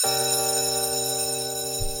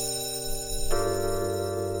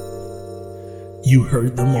You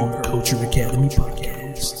heard them on the Culture Academy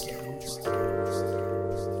podcast.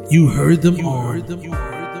 You heard them on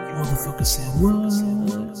motherfucker said what?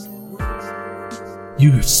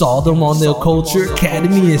 You saw them on their Culture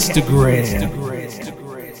Academy Instagram.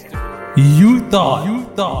 You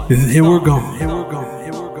thought they were gone.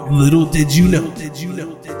 Little did you know.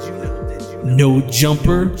 No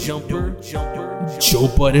jumper. Joe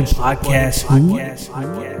Budden podcast. Who?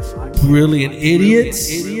 Brilliant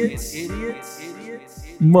idiots.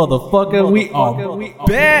 Motherfucker, we are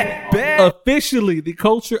back. Officially, the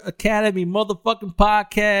Culture Academy motherfucking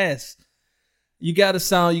podcast. You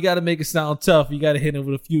gotta make it sound tough. You gotta hit it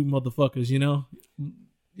with a few motherfuckers, you know?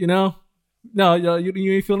 No,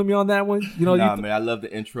 you ain't feeling me on that one? Man, I love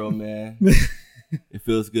the intro, man. It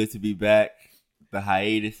feels good to be back. The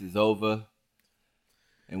hiatus is over.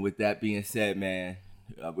 And with that being said, man,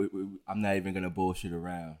 I'm not even going to bullshit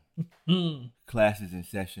around. Class is in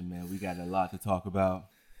session, man. We got a lot to talk about.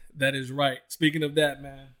 That is right. Speaking of that,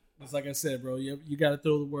 man, it's like I said, bro, you got to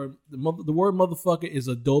throw the word. The word motherfucker is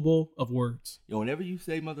a double of words. Yo, whenever you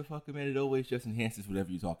say motherfucker, man, it always just enhances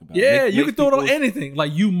whatever you talk about. Yeah, you can throw it on anything.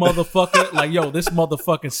 Like, you motherfucker. Like, yo, this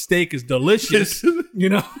motherfucking steak is delicious.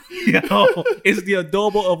 It's the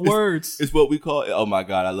adobo of words. It's what we call it. Oh, my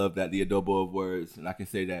God, I love that. The adobo of words. And I can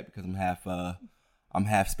say that because I'm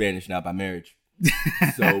half Spanish now by marriage.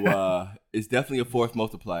 So it's definitely a force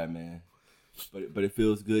multiplier, man. But it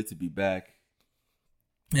feels good to be back.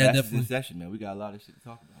 Yeah, That's definitely. In session, man. We got a lot of shit to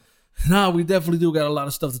talk about. Nah, we definitely do got a lot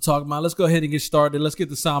of stuff to talk about. Let's go ahead and get started. Let's get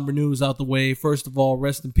the somber news out the way. First of all,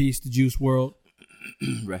 rest in peace to Juice WRLD.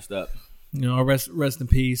 Rest up. Rest in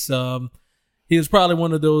peace. He was probably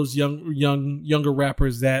one of those younger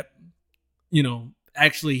rappers that,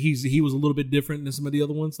 actually he was a little bit different than some of the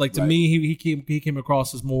other ones. Like, to me, he came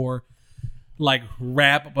across as more like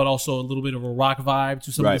rap, but also a little bit of a rock vibe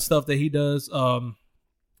to some of the stuff that he does.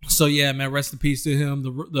 So yeah, man, rest in peace to him.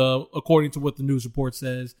 The according to what the news report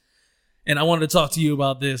says. And I wanted to talk to you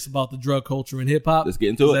about the drug culture in hip hop. Let's get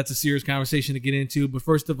into it. That's a serious conversation to get into. But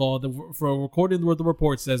first of all, for according to what the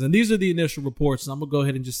report says, and these are the initial reports, and I'm gonna go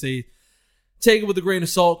ahead and just say, take it with a grain of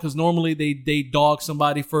salt, because normally they dog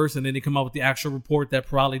somebody first, and then they come out with the actual report that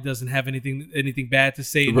probably doesn't have anything bad to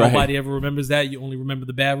say. Right. Nobody ever remembers that. You only remember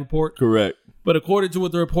the bad report. Correct. But according to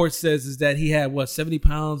what the report says, is that he had 70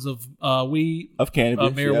 pounds of weed, of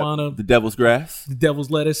cannabis, marijuana, the devil's grass, the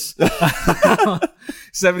devil's lettuce,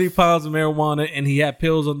 70 pounds of marijuana, and he had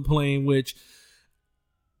pills on the plane, which,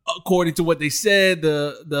 according to what they said,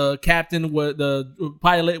 the captain, the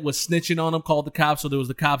pilot was snitching on him, called the cops. So there was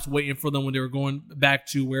the cops waiting for them when they were going back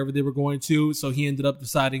to wherever they were going to. So he ended up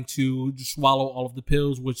deciding to just swallow all of the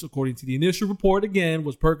pills, which, according to the initial report, again,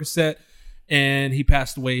 was Percocet. And he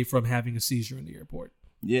passed away from having a seizure in the airport.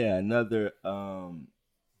 Yeah, another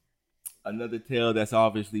tale that's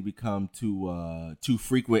obviously become too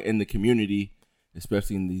frequent in the community,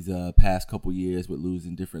 especially in these past couple years, with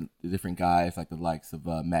losing different guys like the likes of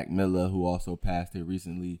Mac Miller, who also passed here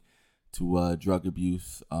recently to drug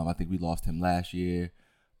abuse. I think we lost him last year.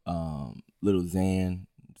 Little Xan,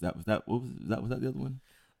 was that the other one?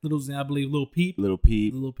 Little Xan, I believe. Little Peep.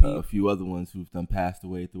 A few other ones who've done passed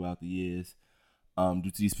away throughout the years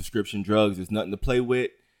due to these prescription drugs. There's nothing to play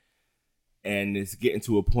with, and it's getting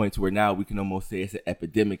to a point where now we can almost say it's an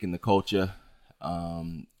epidemic in the culture.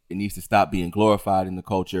 It needs to stop being glorified in the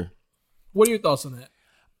culture. What are your thoughts on that?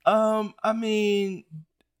 I mean,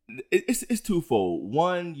 it's twofold.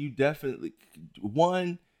 One, you definitely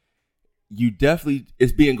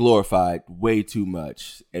it's being glorified way too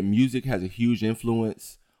much, and music has a huge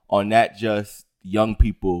influence on not just young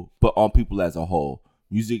people, but on people as a whole.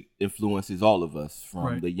 Music influences all of us,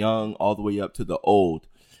 from the young all the way up to the old.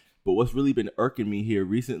 But what's really been irking me here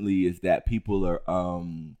recently is that people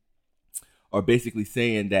are basically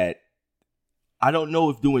saying that I don't know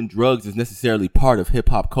if doing drugs is necessarily part of hip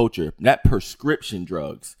hop culture. Not prescription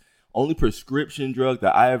drugs. Only prescription drug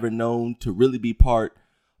that I ever known to really be part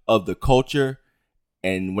of the culture.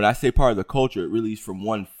 And when I say part of the culture, it really is from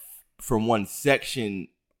one section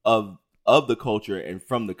of the culture and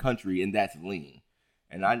from the country, and that's lean.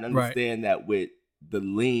 And I understand that with the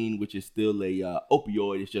lean, which is still a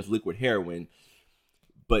opioid, it's just liquid heroin,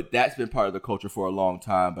 but that's been part of the culture for a long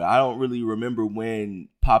time. But I don't really remember when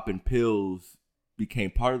popping pills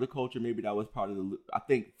became part of the culture. Maybe that was part of I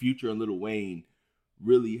think Future and Lil Wayne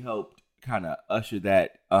really helped kind of usher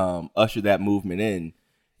that movement in.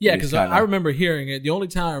 Yeah, because I remember hearing it. The only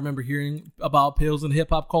time I remember hearing about pills in hip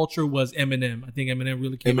hop culture was Eminem. I think Eminem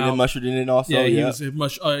really came out. Eminem ushered it in also. Yeah, he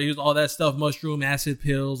was all that stuff, mushroom, acid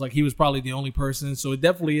pills. Like, he was probably the only person. So it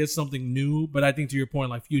definitely is something new. But I think, to your point,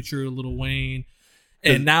 like Future, Lil Wayne,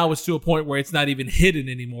 And now it's to a point where it's not even hidden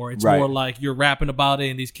anymore. It's more like you're rapping about it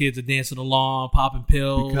and these kids are dancing along, popping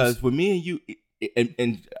pills. Because with me and you,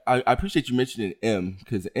 and I appreciate you mentioning M,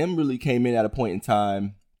 because M really came in at a point in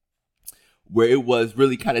time where it was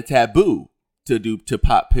really kind of taboo to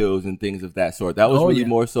pop pills and things of that sort. That was really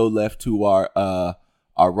more so left to our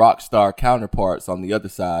rock star counterparts on the other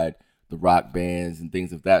side, the rock bands and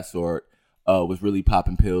things of that sort, was really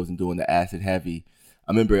popping pills and doing the acid heavy.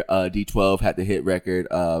 I remember D12 had the hit record,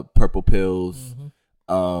 Purple Pills.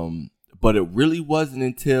 Mm-hmm. But it really wasn't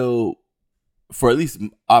until, for at least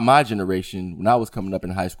my generation, when I was coming up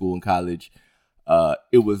in high school and college,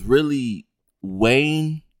 it was really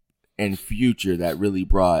Wayne and Future that really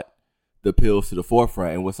brought the pills to the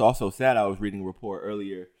forefront. And what's also sad, I was reading a report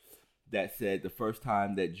earlier that said the first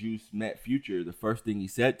time that Juice met Future, the first thing he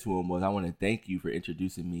said to him was, "I want to thank you for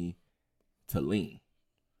introducing me to lean."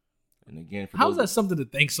 And again, how is that something to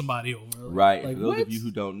thank somebody over? Right. Like, for those of you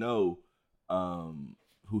who don't know,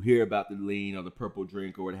 who hear about the lean or the purple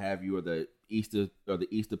drink or what have you, or the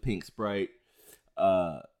Easter pink Sprite,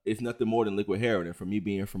 it's nothing more than liquid heroin. And for me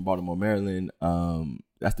being from Baltimore, Maryland,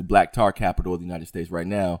 that's the black tar capital of the United States right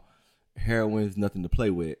now. Heroin is nothing to play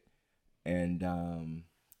with, and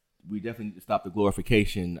we definitely need to stop the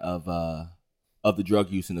glorification of the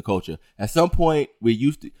drug use in the culture. At some point,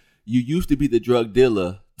 you used to be the drug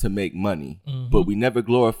dealer to make money, but we never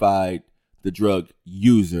glorified the drug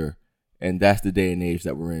user, and that's the day and age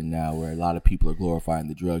that we're in now, where a lot of people are glorifying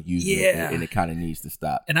the drug user, and it kind of needs to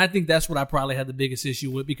stop. And I think that's what I probably had the biggest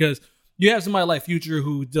issue with, because you have somebody like Future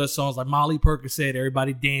who does songs like Molly Percocet,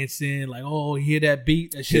 everybody dancing, like, oh, you hear that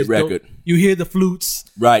beat, that shit's record. You hear the flutes,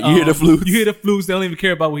 right? You hear the flutes. You hear the flutes. They don't even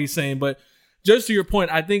care about what he's saying. But just to your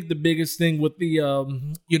point, I think the biggest thing with the,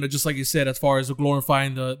 just like you said, as far as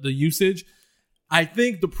glorifying the usage, I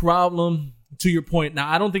think the problem, to your point, now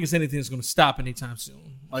I don't think it's anything that's going to stop anytime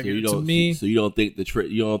soon. Like, so to me, so you don't think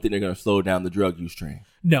you don't think they're going to slow down the drug use train?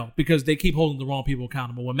 No, because they keep holding the wrong people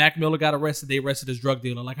accountable. When Mac Miller got arrested, they arrested his drug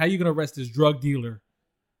dealer. Like, how are you going to arrest this drug dealer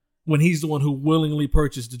when he's the one who willingly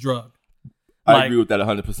purchased the drug? I agree with that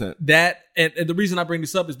 100%. And the reason I bring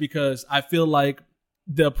this up is because I feel like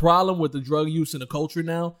the problem with the drug use in the culture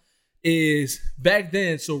now is back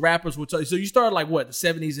then, so rappers would tell you. So you started like what, the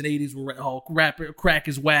 70s and 80s where crack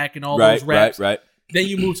is whack and all those raps. Right. Then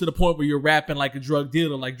you move to the point where you're rapping like a drug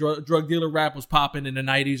dealer. Like drug dealer rap was popping in the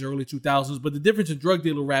 90s, early 2000s. But the difference in drug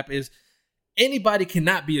dealer rap is anybody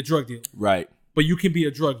cannot be a drug dealer. Right. But you can be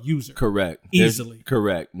a drug user. Correct. Easily.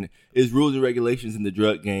 Correct. There's rules and regulations in the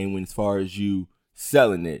drug game as far as you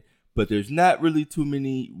selling it. But there's not really too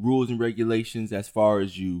many rules and regulations as far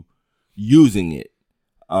as you using it.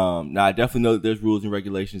 Now, I definitely know that there's rules and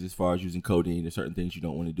regulations as far as using codeine. There's certain things you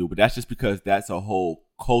don't want to do, but that's just because that's a whole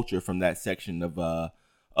culture from that section of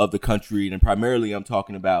the country, and primarily I'm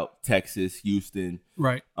talking about Texas, Houston.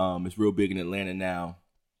 Right. It's real big in Atlanta now,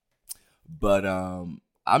 but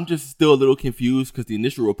I'm just still a little confused because the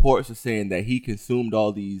initial reports are saying that he consumed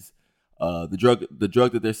all these the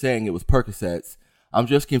drug that they're saying it was Percocets. I'm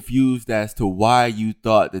just confused as to why you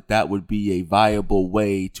thought that would be a viable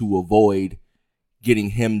way to avoid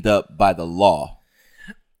getting hemmed up by the law.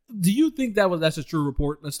 Do you think that's a true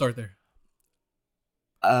report? Let's start there.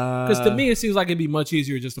 Because to me, it seems like it'd be much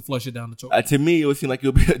easier just to flush it down the toilet. To me, it would seem like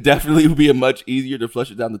it would definitely be a much easier to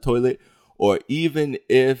flush it down the toilet. Or even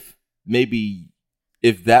if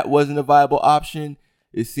that wasn't a viable option,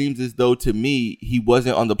 it seems as though to me he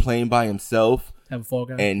wasn't on the plane by himself. Have a fall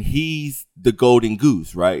guy. And he's the golden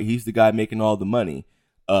goose, right? He's the guy making all the money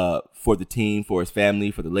for the team, for his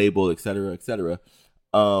family, for the label, et cetera, et cetera.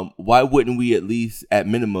 Why wouldn't we at least, at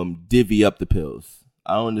minimum, divvy up the pills?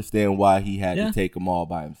 I don't understand why he had to take them all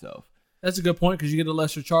by himself. That's a good point because you get a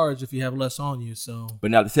lesser charge if you have less on you. So,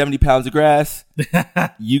 but now the 70 pounds of grass,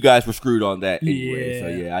 you guys were screwed on that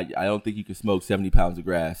anyway. Yeah. So I don't think you can smoke 70 pounds of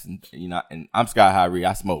grass, and I'm Sky High Ree,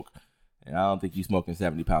 I smoke, and I don't think you smoking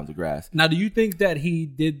 70 pounds of grass. Now, do you think that he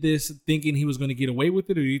did this thinking he was going to get away with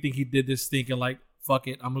it, or do you think he did this thinking like, fuck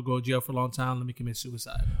it, I'm gonna go to jail for a long time, let me commit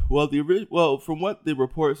suicide? Well, from what the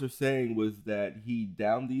reports are saying was that he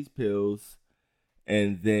downed these pills,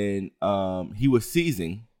 and then he was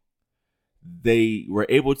seizing. They were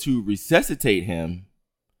able to resuscitate him,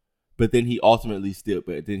 but then he ultimately still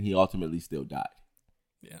died.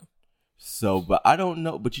 Yeah. So, but I don't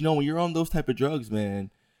know. But when you're on those type of drugs, man,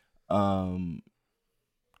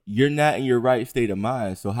 you're not in your right state of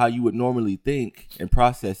mind. So how you would normally think and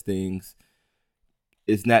process things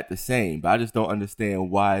is not the same. But I just don't understand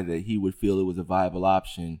why that he would feel it was a viable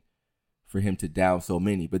option for him to down so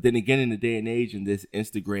many. But then again, in the day and age, in this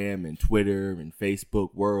Instagram and Twitter and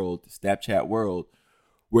Facebook world, Snapchat world,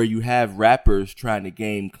 where you have rappers trying to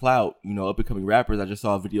gain clout, up and coming rappers. I just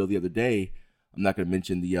saw a video the other day. I'm not going to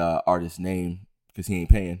mention the artist's name because he ain't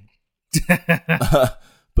paying.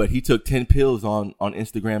 But he took 10 pills on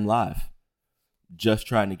Instagram Live just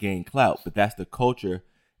trying to gain clout. But that's the culture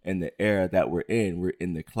and the era that we're in. We're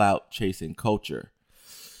in the clout chasing culture.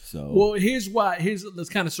 So, well, let's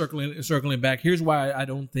kind of circling back. Here's why I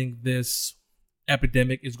don't think this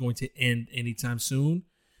epidemic is going to end anytime soon.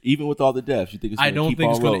 Even with all the deaths, you think it's going to keep on rolling? I don't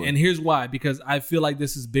think it's going to. And here's why. Because I feel like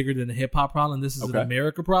this is bigger than a hip hop problem. This is an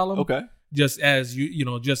America problem. Okay. Just as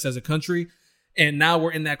just as a country. And now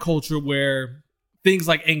we're in that culture where things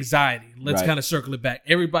like anxiety, let's kind of circle it back.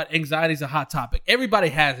 Anxiety is a hot topic. Everybody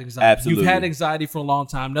has anxiety. Absolutely. You've had anxiety for a long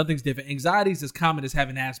time. Nothing's different. Anxiety is as common as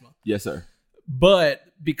having asthma. Yes, sir. But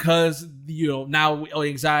because, now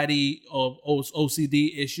anxiety,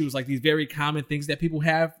 OCD issues, like these very common things that people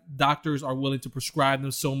have, doctors are willing to prescribe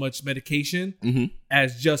them so much medication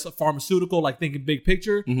as just a pharmaceutical, like thinking big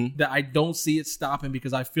picture, that I don't see it stopping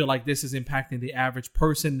because I feel like this is impacting the average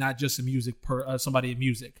person, not just somebody in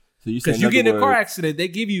music. Because you get in a car accident, they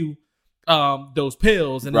give you those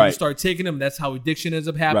pills and then you start taking them. That's how addiction ends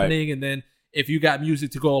up happening. Right. And then if you got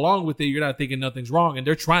music to go along with it, you're not thinking nothing's wrong. And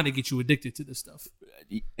they're trying to get you addicted to this stuff.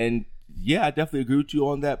 And yeah, I definitely agree with you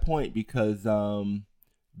on that point because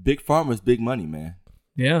big pharma is big money, man.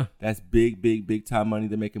 Yeah. That's big time money.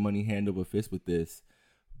 They're making money hand over fist with this.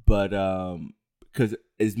 But because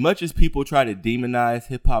as much as people try to demonize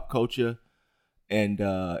hip hop culture and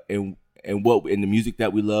the music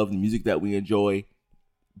that we love, the music that we enjoy,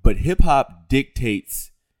 but hip hop dictates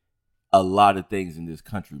a lot of things in this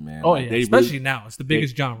country, man. Oh, yeah. Especially now. It's the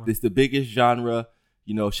biggest genre. It's the biggest genre.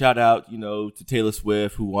 Shout out, to Taylor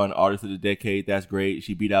Swift, who won Artist of the Decade. That's great.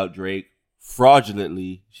 She beat out Drake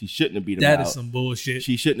fraudulently. She shouldn't have beat him out. That is some bullshit.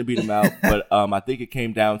 She shouldn't have beat him out. But I think it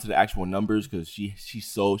came down to the actual numbers because she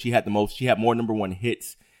had more number one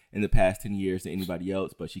hits in the past 10 years than anybody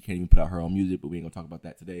else, but she can't even put out her own music, but we ain't gonna talk about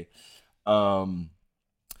that today.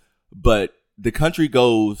 But the country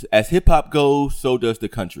goes, as hip hop goes, so does the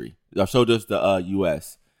country. Or so does the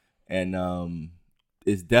U.S. And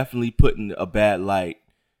it's definitely putting a bad light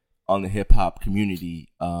on the hip hop community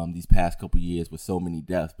these past couple years with so many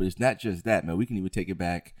deaths. But it's not just that, man. We can even take it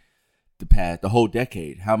back the whole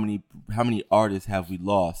decade. How many artists have we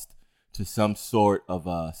lost to some sort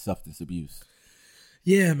of substance abuse?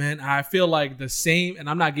 Yeah, man. I feel like the same, and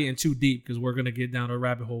I'm not getting too deep because we're gonna get down a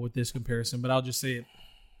rabbit hole with this comparison. But I'll just say it.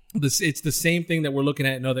 It's the same thing that we're looking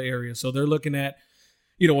at in other areas. So they're looking at,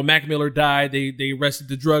 when Mac Miller died, they arrested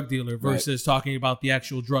the drug dealer versus talking about the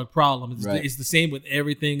actual drug problem. It's the same with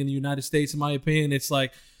everything in the United States, in my opinion. It's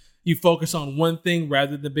like you focus on one thing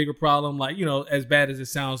rather than the bigger problem. Like, as bad as it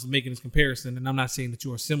sounds making this comparison, and I'm not saying the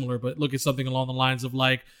two are similar, but look at something along the lines of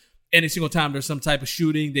like, any single time there's some type of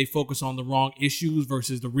shooting, they focus on the wrong issues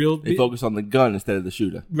versus the real. They focus on the gun instead of the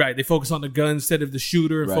shooter. Right. They focus on the gun instead of the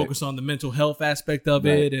shooter and focus on the mental health aspect of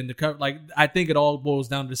it. And I think it all boils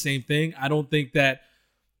down to the same thing. I don't think that.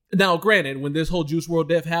 Now, granted, when this whole Juice WRLD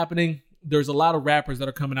death happening, there's a lot of rappers that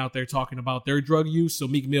are coming out there talking about their drug use. So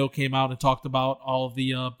Meek Mill came out and talked about all of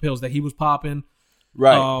the pills that he was popping.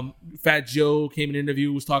 Right. Fat Joe came in an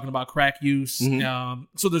interview, was talking about crack use.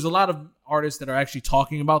 So there's a lot of artists that are actually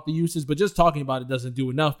talking about the uses, but just talking about it doesn't do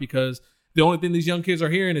enough because the only thing these young kids are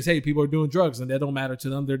hearing is, hey, people are doing drugs and that don't matter to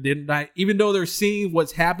them. Even though they're seeing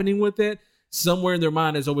what's happening with it, somewhere in their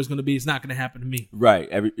mind is always going to be, it's not going to happen to me. Right.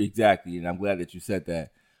 Exactly. And I'm glad that you said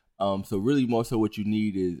that. So really more so what you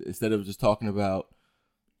need is instead of talking about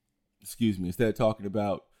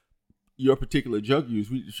your particular drug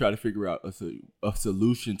use, we just try to figure out a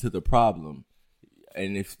solution to the problem.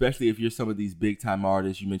 And especially if you're some of these big time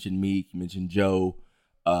artists, you mentioned Meek, you mentioned Joe.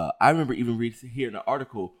 I remember even hearing an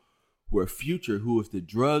article where Future, who was the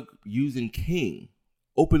drug using king,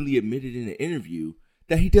 openly admitted in an interview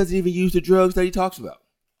that he doesn't even use the drugs that he talks about.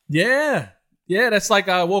 Yeah. Yeah, that's like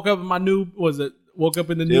I woke up in my new, woke up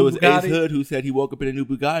in the new Bugatti. It was Ace Hood who said he woke up in a new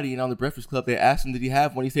Bugatti, and on the Breakfast Club they asked him did he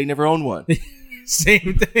have one. He said he never owned one.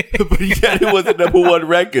 Same thing. But he said it was a number one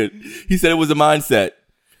record. He said it was a mindset.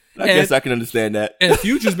 I guess I can understand that. And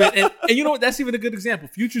Future's been, and you know what? That's even a good example.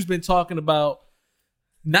 Future's been talking about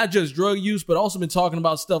not just drug use, but also been talking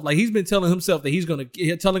about stuff like he's been telling himself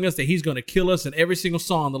that telling us that he's gonna kill us in every single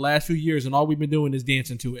song the last few years, and all we've been doing is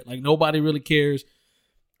dancing to it. Like nobody really cares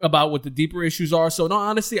about what the deeper issues are. So no,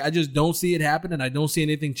 honestly, I just don't see it happen, and I don't see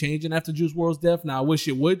anything changing after Juice WRLD's death. Now I wish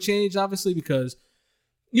it would change, obviously, because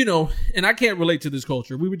and I can't relate to this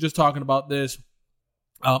culture. We were just talking about this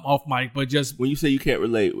off mic, but just when you say you can't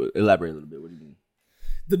relate, elaborate a little bit. What do you mean?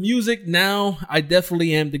 The music now, I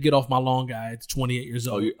definitely am to get off my lawn guy. It's 28 years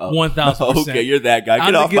old. 1,000%. Okay, you're that guy.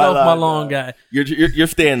 Get off my lawn guy. You're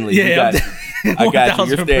Stanley. Yeah, you got it. I got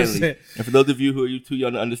you. You're 1000%. Stanley. And for those of you who are too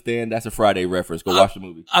young to understand, that's a Friday reference. Go watch the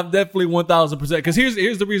movie. I'm definitely 1,000%. Because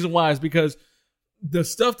here's the reason why is because the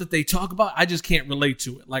stuff that they talk about, I just can't relate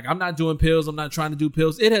to it. Like, I'm not doing pills. I'm not trying to do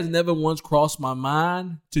pills. It has never once crossed my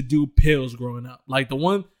mind to do pills growing up. Like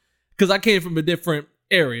because I came from a different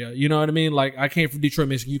area. You know what I mean? Like, I came from Detroit,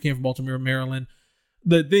 Michigan. You came from Baltimore, Maryland.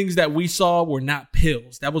 The things that we saw were not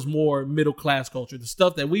pills. That was more middle class culture. The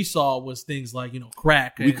stuff that we saw was things like,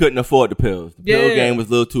 crack. We couldn't afford the pills. The pill game was a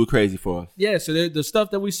little too crazy for us. Yeah, so the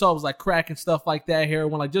stuff that we saw was like crack and stuff like that,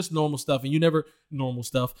 heroin, like just normal stuff. And you never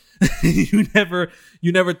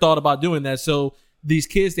thought about doing that. So these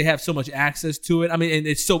kids, they have so much access to it. I mean, and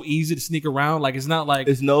it's so easy to sneak around. Like, it's not like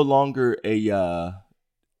it's no longer a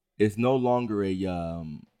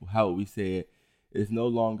how would we say it? It's no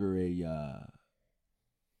longer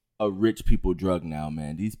a rich people drug now,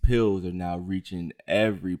 man. These pills are now reaching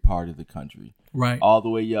every part of the country. Right. All the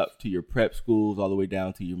way up to your prep schools, all the way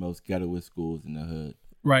down to your most ghettoest schools in the hood.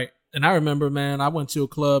 Right. And I remember, man, I went to a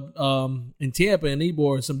club in Tampa in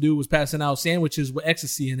Ybor, and some dude was passing out sandwiches with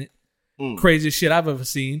ecstasy in it. Craziest shit I've ever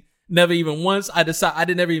seen. Never even once. I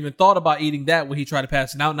never even thought about eating that when he tried to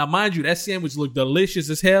pass it out. Now, mind you, that sandwich looked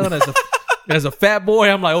delicious as hell. And as a fat boy,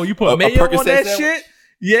 I'm like, oh, you put mayo on that sandwich? Shit?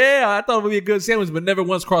 Yeah, I thought it would be a good sandwich, but never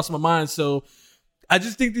once crossed my mind. So I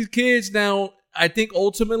just think these kids now, I think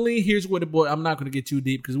ultimately, here's what I'm not going to get too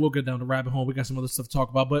deep because we'll get down the rabbit hole. We got some other stuff to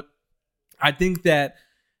talk about. But I think that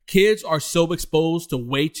kids are so exposed to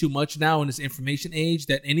way too much now in this information age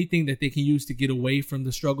that anything that they can use to get away from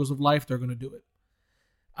the struggles of life, they're going to do it.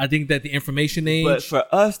 I think that the information age. But for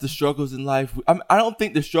us, the struggles in life, I don't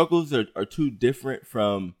think the struggles are too different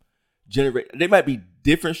from they might be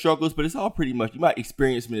different struggles, but it's all pretty much, you might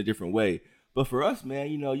experience them in a different way. But for us, man,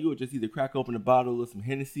 you would just either crack open a bottle of some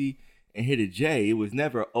Hennessy and hit a J. It was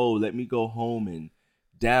never, let me go home and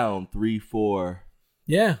down 3-4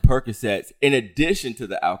 Percocets in addition to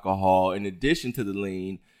the alcohol, in addition to the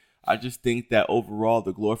lean. I just think that overall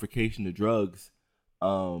the glorification of drugs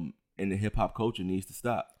in the hip hop culture needs to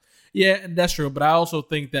stop. Yeah, that's true. But I also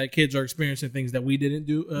think that kids are experiencing things that we didn't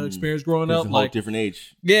experience growing up. It's a whole different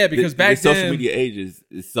age. Yeah, because back then, social media age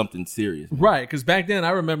is something serious. Man. Right, because back then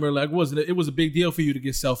I remember it was a big deal for you to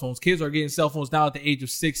get cell phones. Kids are getting cell phones now at the age of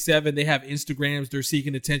 6, 7. They have Instagrams. They're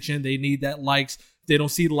seeking attention. They need that likes. They don't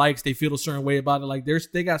see likes. They feel a certain way about it. Like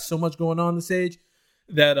they got so much going on this age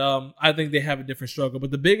that I think they have a different struggle.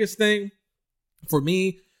 But the biggest thing for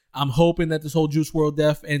me, I'm hoping that this whole Juice WRLD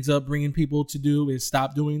death ends up bringing people to do is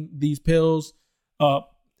stop doing these pills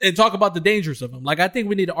and talk about the dangers of them. Like, I think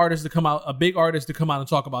we need a big artist to come out and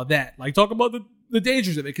talk about that. Like, talk about the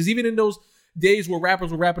dangers of it. Because even in those days where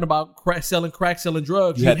rappers were rapping about selling crack, selling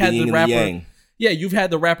drugs, you had the rapper. Yeah, you've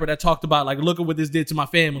had the rapper that talked about, like, look at what this did to my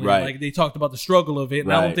family. Right. Like, they talked about the struggle of it.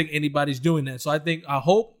 And I don't think anybody's doing that. So I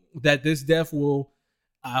hope that this death will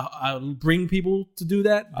bring people to do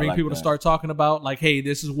that. Bring people to start talking about, like, hey,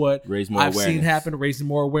 this is what I've seen happen, raising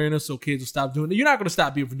more awareness so kids will stop doing it. You're not going to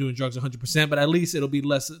stop people from doing drugs 100%, but at least it'll be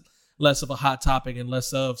less of a hot topic and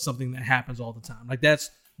less of something that happens all the time. Like,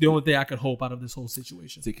 that's the only thing I could hope out of this whole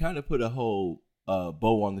situation. To kind of put a whole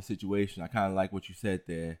bow on the situation, I kind of like what you said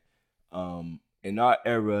there. In our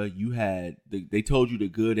era, you had they told you the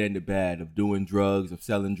good and the bad of doing drugs, of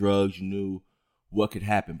selling drugs. You knew what could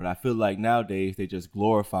happen, but I feel like nowadays they just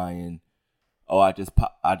glorifying. Oh, I just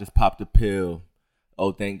popped a pill.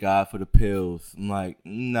 Oh, thank God for the pills. I'm like,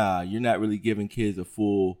 nah, you're not really giving kids a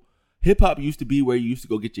full. Hip hop used to be where you used to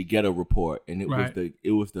go get your ghetto report, and it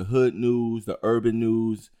was the hood news, the urban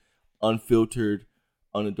news, unfiltered,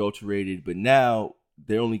 unadulterated. But now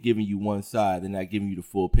they're only giving you one side; they're not giving you the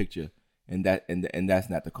full picture, and that's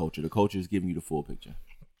not the culture. The culture is giving you the full picture.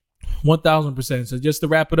 1,000%. So just to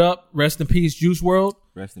wrap it up, rest in peace, Juice WRLD.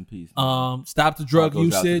 Rest in peace. Stop the drug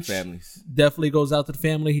usage. Families. Definitely goes out to the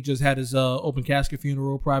family. He just had his open casket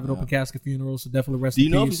funeral, private open casket funeral. So definitely rest in peace. Do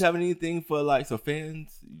you know if he's having anything for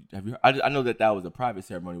fans? Have you? I know that was a private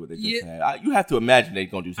ceremony what they just had. You have to imagine they're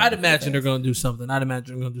gonna do something. I'd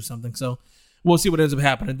imagine they're gonna do something. So we'll see what ends up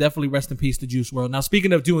happening. Definitely rest in peace to Juice WRLD. Now,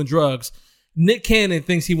 speaking of doing drugs, Nick Cannon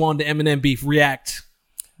thinks he won the Eminem beef. React.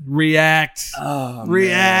 Oh, React.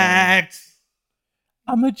 Man.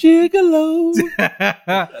 I'm a gigolo.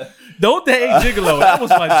 Don't they hate gigolo? That was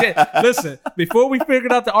my jam. Listen, before we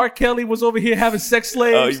figured out that R. Kelly was over here having sex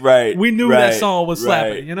slaves, we knew that song was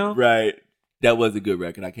slapping, you know? Right. That was a good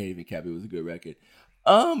record. I can't even cap it. It was a good record.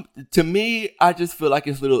 To me, I just feel like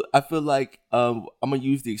I feel like I'm going to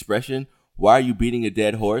use the expression, why are you beating a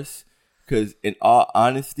dead horse? because in all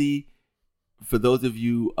honesty, for those of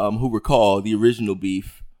you who recall the original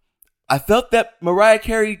beef, I felt that Mariah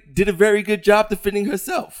Carey did a very good job defending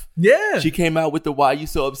herself. Yeah. She came out with the Why You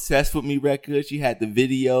So Obsessed With Me record. She had the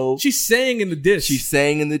video. She sang in the diss.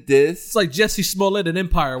 It's like Jesse Smollett in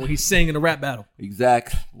Empire when he sang in a rap battle.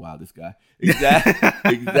 Exactly. Wow, this guy.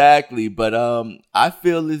 Exactly. But I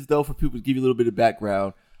feel as though, for people to give you a little bit of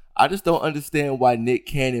background, I just don't understand why Nick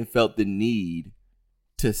Cannon felt the need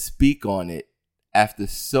to speak on it after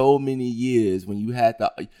so many years, when you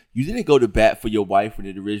didn't go to bat for your wife when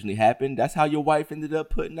it originally happened. That's how your wife ended up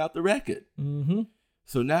putting out the record. Mm-hmm.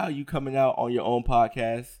 So now you coming out on your own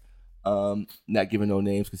podcast, not giving no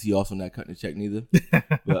names because he also not cutting a check neither.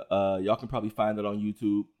 But y'all can probably find it on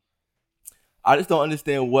YouTube. I just don't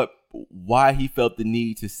understand why he felt the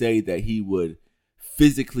need to say that he would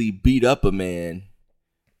physically beat up a man,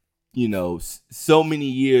 so many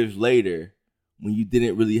years later, when you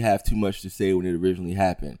didn't really have too much to say when it originally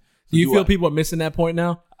happened. So do you feel people are missing that point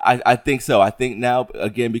now? I think so. I think now,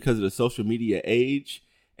 again, because of the social media age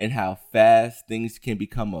and how fast things can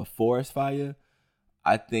become a forest fire,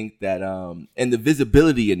 I think that, and the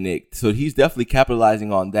visibility of Nick, so he's definitely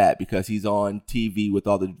capitalizing on that because he's on TV with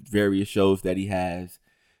all the various shows that he has.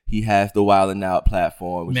 He has the Wild 'N Out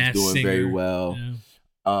platform, which is doing very well.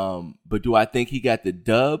 Yeah. But do I think he got the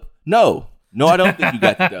dub? No, I don't think you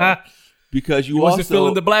got the dub. Because you wasn't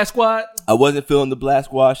feeling the Black Squad? I wasn't feeling the Black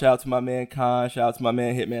Squad. Shout out to my man Khan. Shout out to my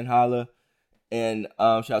man Hitman Holla. And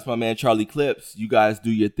shout out to my man Charlie Clips. You guys do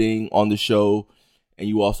your thing on the show. And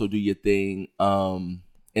you also do your thing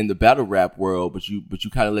in the battle rap world. But you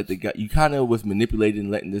kind of let the guy, you kind of was manipulating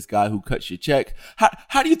and letting this guy who cuts your check.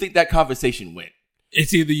 How do you think that conversation went?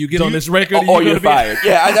 It's either you get on this record or you're fired.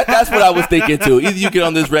 Yeah, that's what I was thinking too. Either you get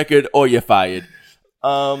on this record or you're fired.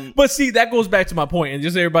 But see, that goes back to my point, and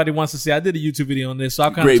just everybody wants to see. I did a YouTube video on this, so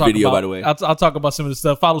I'll kind great of talk video, about, by the way. I'll talk about some of the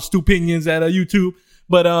stuff. Follow Stupinions at YouTube.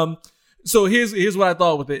 But so here's what I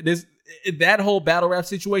thought with it. That whole battle rap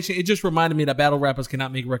situation, it just reminded me that battle rappers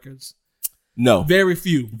cannot make records. No, very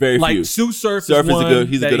few. Like Sue Surf is one.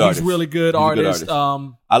 He's a good artist. He's really good artist.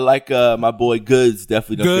 I like my boy Goods.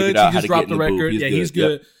 Definitely done figured out how to get in the booth. He's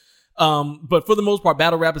good. Yep. But for the most part,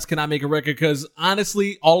 battle rappers cannot make a record because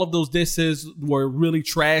honestly, all of those disses were really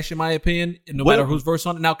trash in my opinion. And no matter whose verse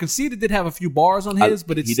on it. Now, Conceited did have a few bars on his,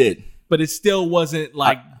 but he did. But it still wasn't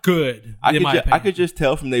good. I could just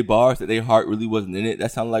tell from their bars that their heart really wasn't in it.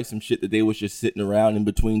 That sounded like some shit that they was just sitting around in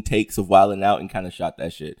between takes of Wild 'N Out and kind of shot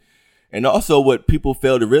that shit. And also, what people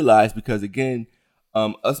fail to realize, because again,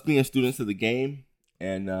 us being students of the game.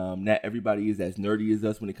 And not everybody is as nerdy as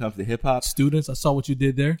us when it comes to hip hop. Students, I saw what you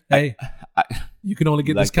did there. Hey, you can only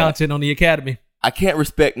get this content on the Academy. I can't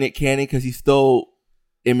respect Nick Cannon because he stole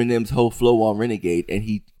Eminem's whole flow on Renegade, and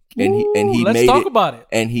he let's talk about it.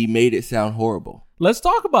 And he made it sound horrible. Let's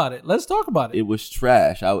talk about it. It was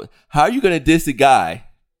trash. How are you gonna diss a guy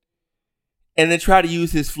and then try to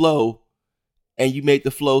use his flow, and you made the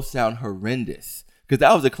flow sound horrendous? Because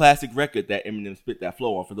that was a classic record that Eminem spit that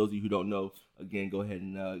flow on. For those of you who don't know, again, go ahead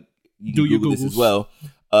and you can Google this as well.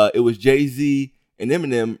 It was Jay-Z and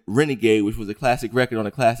Eminem, Renegade, which was a classic record on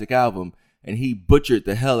a classic album, and he butchered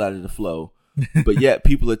the hell out of the flow. But yet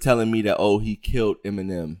people are telling me that, he killed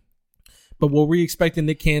Eminem. But were we expecting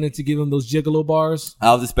Nick Cannon to give him those gigolo bars?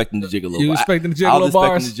 I was expecting the gigolo bars. You expecting the gigolo bars?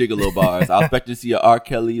 I was expecting the gigolo bars. I was expecting to see a R.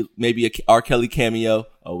 Kelly, maybe a R. Kelly cameo.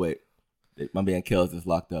 Oh, wait. My man Kells is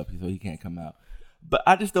locked up, so he can't come out. But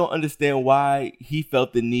I just don't understand why he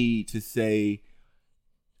felt the need to say,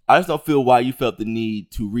 I just don't feel why you felt the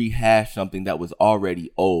need to rehash something that was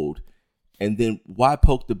already old. And then why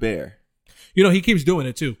poke the bear? He keeps doing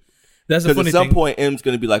it too. That's the funny thing. Because at some point, M's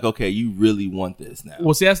going to be like, okay, you really want this now.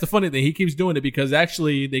 Well, see, that's the funny thing. He keeps doing it because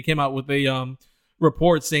actually they came out with a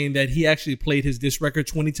report saying that he actually played his diss record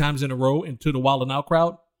 20 times in a row into the Wild 'N Out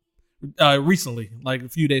crowd recently, like a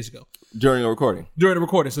few days ago. During a recording.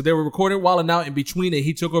 So they were recording Wild 'N Out. In between it,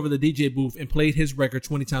 he took over the DJ booth and played his record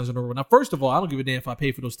 20 times in a row. Now, first of all, I don't give a damn if I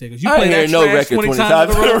pay for those tickets. You play that no record 20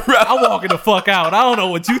 times in a row. I'm walking the fuck out. I don't know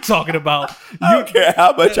what you talking about. I don't care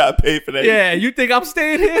how much I pay for that. Yeah, you think I'm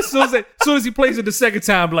staying here? As soon as he plays it the second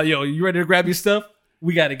time, like, yo, you ready to grab your stuff?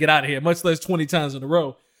 We got to get out of here, much less 20 times in a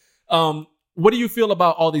row. What do you feel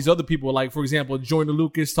about all these other people? Like, for example, Joyner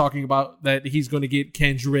Lucas talking about that he's going to get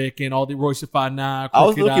Kendrick and all the Royce the 5'9". I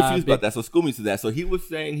was a little confused about that. So school me to that. So he was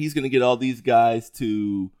saying he's going to get all these guys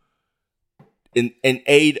to in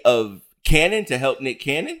aid of Cannon to help Nick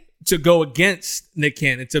Cannon to go against Nick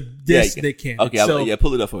Cannon to diss Nick Cannon. Okay,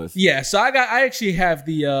 pull it up for us. Yeah, so I actually have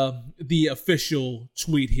the official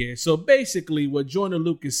tweet here. So basically, what Joyner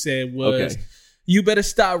Lucas said was. Okay. You better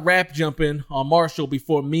stop rap jumping on Marshall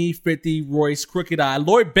before me, 50, Royce, Crooked Eye,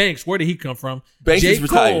 Lloyd Banks. Where did he come from? Banks J. is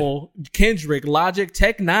retired. Cole, Kendrick, Logic,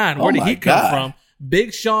 Tech 9. Where did he come from?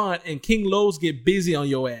 Big Sean and King Lowe's get busy on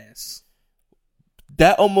your ass.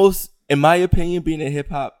 That almost, in my opinion, being a hip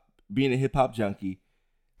hop junkie,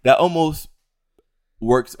 that almost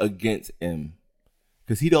works against him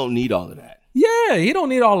because he don't need all of that. Yeah, he don't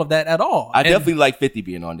need all of that at all. I definitely like 50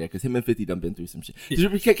 being on there because him and 50 done been through some shit.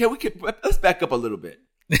 Let's back up a little bit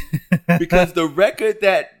because the record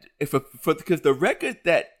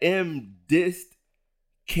that M dissed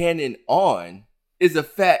Cannon on is a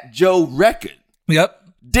Fat Joe record. Yep.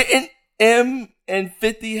 Didn't M and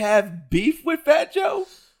 50 have beef with Fat Joe?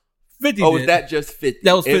 50 was that just 50?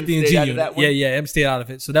 That was 50 and G Unit. Yeah, M stayed out of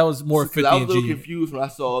it. So that was more 50 and G. I was a little confused when I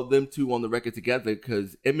saw them two on the record together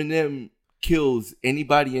because Eminem kills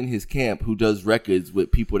anybody in his camp who does records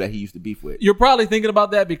with people that he used to beef with. You're probably thinking about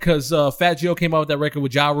that because Fat Joe came out with that record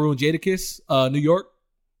with Ja Rule and Jadakiss, New York.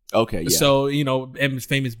 Okay, yeah. So, M's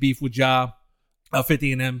famous beef with Ja,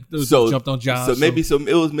 50 and M jumped on Ja. So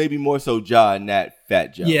it was maybe more so Ja and that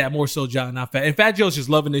Fat Joe. Yeah, more so Ja, not Fat. And Fat Joe's just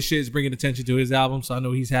loving this shit. It's bringing attention to his album, so I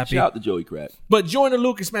know he's happy. Shout out to Joey Crack. But Jordan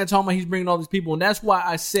Lucas, man, talking about he's bringing all these people, and that's why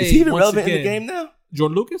I say, is he even relevant in the game now?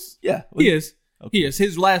 Jordan Lucas? Yeah. He is. Okay. He is.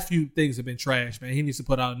 His last few things have been trash, man. He needs to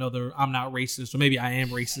put out another I'm not racist, or maybe I am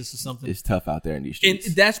racist or something. It's tough out there in these streets.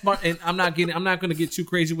 And I'm not gonna get too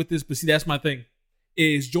crazy with this, but see, that's my thing.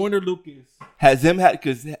 Is Jordan Lucas has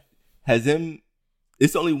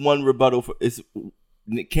it's only one rebuttal for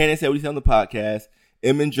Cannon said what he said on the podcast.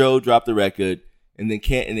 M and Joe dropped the record, and then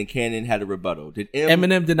Cannon had a rebuttal.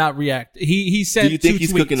 Eminem did not react. He sent. Do you think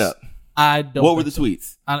he's cooking up? I don't. What were the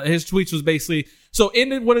tweets? His tweets was basically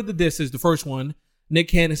in one of the disses. The first one, Nick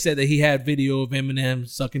Cannon said that he had video of Eminem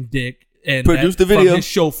sucking dick and produced the video from his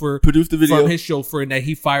chauffeur. Produced the video from his chauffeur, and that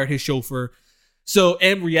he fired his chauffeur. So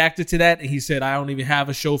M reacted to that, and he said, "I don't even have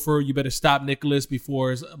a chauffeur. You better stop Nicholas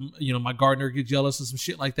before my gardener get jealous or some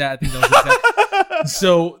shit like that." I think that was exactly.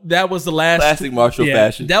 So that was the last classic Marshall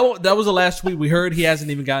fashion. That was the last tweet we heard. He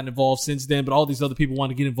hasn't even gotten involved since then, but all these other people want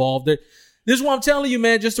to get involved. This is what I'm telling you,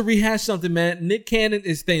 man. Just to rehash something, man. Nick Cannon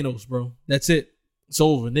is Thanos, bro. That's it. It's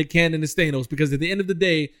over. Nick Cannon is Thanos because at the end of the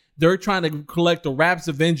day, they're trying to collect the Raps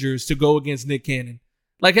Avengers to go against Nick Cannon.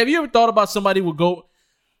 Like, have you ever thought about somebody would go?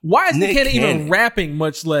 Why is Nick Cannon even rapping,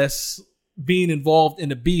 much less being involved in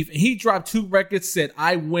the beef? And he dropped 2 records, said,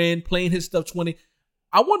 I win, playing his stuff 20.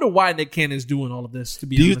 I wonder why Nick Cannon's doing all of this, to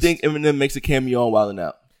be honest. Do you think Eminem makes a cameo on Wild 'N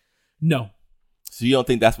Out? No. So you don't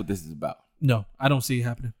think that's what this is about? No, I don't see it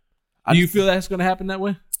happening. Do you feel that's going to happen that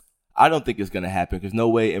way? I don't think it's going to happen because no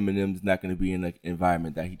way Eminem's not going to be in an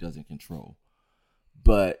environment that he doesn't control.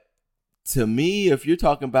 But to me, if you're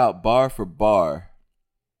talking about bar for bar,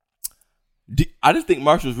 I just think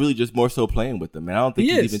Marshall's really just more so playing with them, and I don't think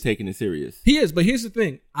he's even taking it serious. He is, but here's the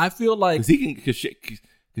thing: I feel like because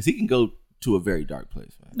he can go to a very dark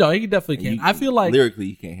place, man. No, he definitely can. I feel like lyrically,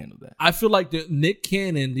 he can't handle that. I feel like Nick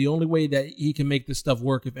Cannon, the only way that he can make this stuff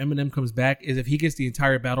work if Eminem comes back is if he gets the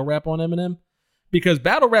entire battle rap on Eminem, because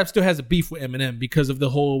battle rap still has a beef with Eminem because of the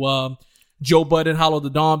whole Joe Budden Hollow the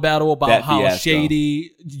Dawn battle about that how fiasco.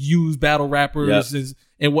 Shady used battle rappers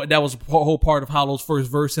and what that was a whole part of Hollow's first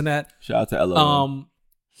verse in that. Shout out to LO.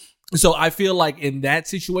 So I feel like in that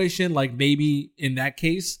situation, like maybe in that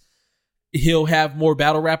case, he'll have more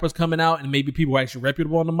battle rappers coming out and maybe people are actually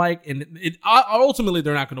reputable on the mic. And ultimately,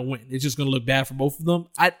 they're not going to win. It's just going to look bad for both of them.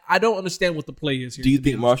 I don't understand what the play is here. Do you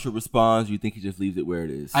think Marshall responds? Do you think he just leaves it where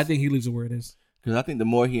it is? I think he leaves it where it is. Because I think the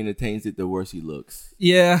more he entertains it, the worse he looks.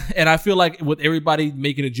 Yeah, and I feel like with everybody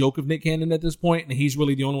making a joke of Nick Cannon at this point, and he's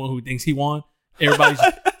really the only one who thinks he won. Everybody's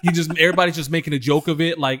just making a joke of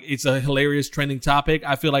it, like it's a hilarious trending topic.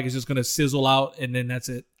 I feel like it's just gonna sizzle out, and then that's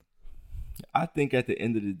it. I think at the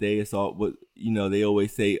end of the day, it's all what they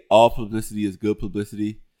always say: all publicity is good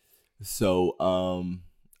publicity. So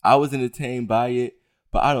I was entertained by it,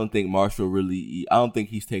 but I don't think Marshall really. I don't think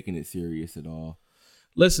he's taking it serious at all.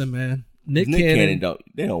 Listen, man. Nick Cannon don't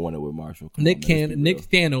want it with Marshall. Nick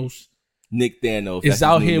Thanos is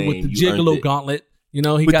out here with the Gigolo gauntlet. He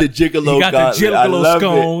got the Gigolo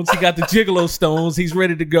stones. He got the Gigolo stones. He's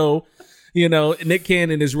ready to go. Nick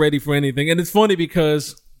Cannon is ready for anything. And it's funny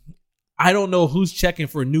because I don't know who's checking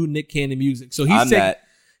for new Nick Cannon music. So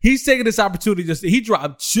he's taking this opportunity. He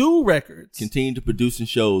dropped 2 records. Continue to produce in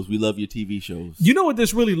shows. We love your TV shows. You know what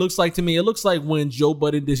this really looks like to me? It looks like when Joe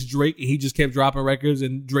Budden dissed Drake and he just kept dropping records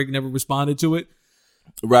and Drake never responded to it.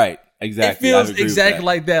 Right. Exactly. It feels exactly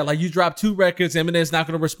like that. Like you drop 2 records, Eminem's not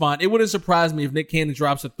going to respond. It wouldn't surprise me if Nick Cannon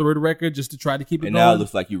drops a 3rd record just to try to keep it going. And now it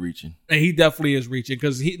looks like you're reaching. And he definitely is reaching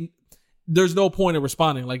because there's no point in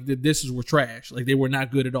responding. Like the disses were trash. Like they were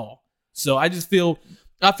not good at all. So I just feel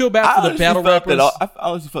bad for the battle rappers. I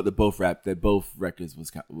honestly felt that both records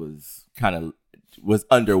was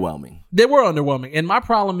underwhelming. They were underwhelming, and my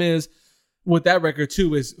problem is with that record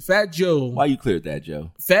too is Fat Joe. Why you cleared that,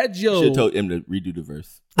 Joe? Fat Joe should have told him to redo the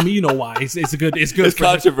verse. I mean, you know why? It's good. It's good it's for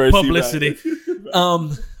controversy, publicity.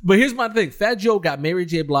 Right? But here's my thing: Fat Joe got Mary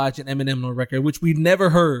J. Blige and Eminem on the record, which we never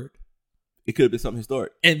heard. It could have been something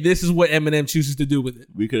historic, and this is what Eminem chooses to do with it.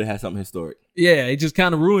 We could have had something historic. Yeah, it just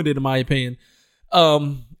kind of ruined it, in my opinion.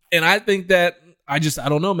 And I think that I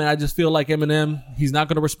don't know, man. I just feel like Eminem, he's not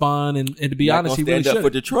going to respond, and to be honest, he really should. Stand up for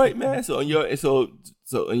Detroit, man. So in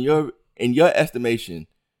your estimation,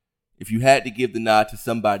 if you had to give the nod to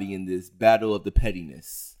somebody in this battle of the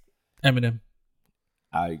pettiness, Eminem.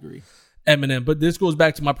 I agree. Eminem, but this goes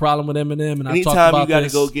back to my problem with Eminem, and anytime I talked about you got to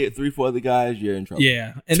this. go get 3-4 other guys, you're in trouble.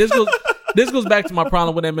 Yeah, and this goes back to my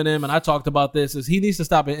problem with Eminem, and I talked about this, is he needs to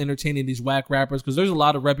stop entertaining these whack rappers, because there's a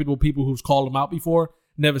lot of reputable people who's called him out before,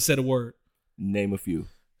 never said a word. Name a few.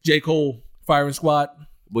 J. Cole, Firing Squad.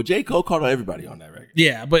 Well, J. Cole called out everybody on that record.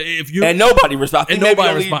 Yeah, but if you and nobody responded. I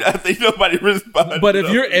think nobody responded. But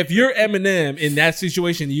if you're Eminem in that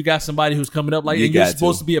situation, you got somebody who's coming up and you're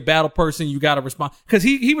supposed to be a battle person, you got to respond, because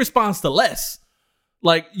he responds to less.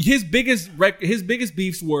 Like his biggest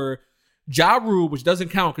beefs were Ja Rule, which doesn't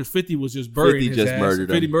count because 50 was just burying his ass. Murdered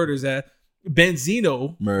 50 him. murders that.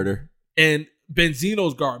 Benzino. Murder. And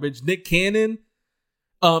Benzino's garbage. Nick Cannon.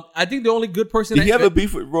 I think the only good person. Did he have a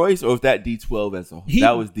beef with Royce, or was that D12 as a whole?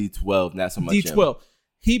 That was D12, not so much D12.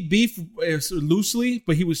 He beefed loosely,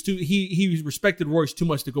 but he respected Royce too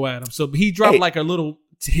much to go at him. So he dropped like a little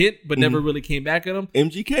hit, but never really came back at him.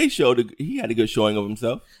 MGK he had a good showing of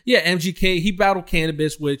himself. Yeah, MGK, he battled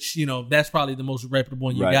Cannabis, which, that's probably the most reputable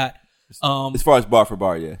one you got. As far as bar for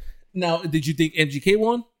bar, yeah. Now, did you think MGK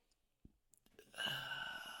won?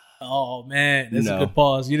 Oh, man, that's a good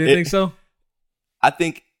pause. You didn't think so? I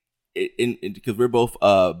think, because we're both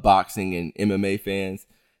boxing and MMA fans,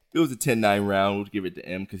 it was a 10-9 round. We'll give it to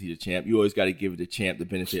M because he's a champ. You always got to give the champ the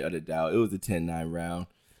benefit of the doubt. It was a 10-9 round.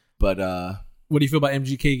 But what do you feel about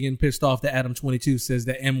MGK getting pissed off that Adam 22 says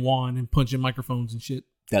that M won and punching microphones and shit?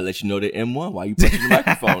 That lets you know that M won. Why you punching the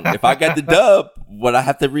microphone? If I got the dub, what I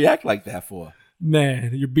have to react like that for?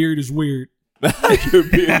 Man, your beard is weird. Your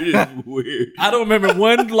beard is weird. I don't remember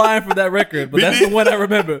one line from that record, but that's the one I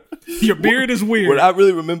remember. Your beard is weird. What I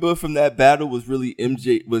really remember from that battle was really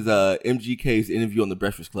MGK's interview on the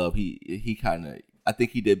Breakfast Club. He kind of, I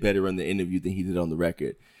think he did better on the interview than he did on the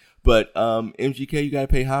record. But MGK, you gotta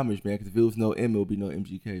pay homage, man, because if it was no M, it would be no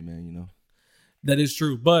MGK, man. That is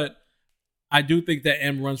true, but I do think that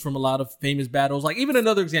M runs from a lot of famous battles. Like even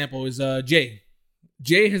another example is Jay.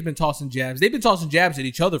 Jay has been tossing jabs. They've been tossing jabs at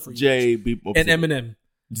each other for years. And Eminem.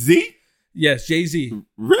 Z? Yes, Jay-Z.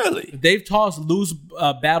 Really? They've tossed loose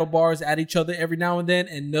battle bars at each other every now and then,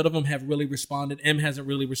 and none of them have really responded. M hasn't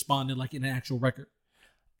really responded like in an actual record.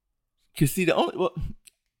 Because because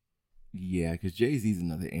Jay-Z's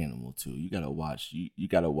another animal too. You gotta watch. You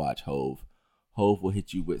gotta watch Hove. Hove will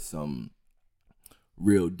hit you with some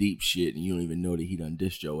real deep shit, and you don't even know that he done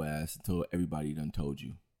dissed your ass until everybody done told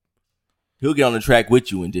you. He'll get on the track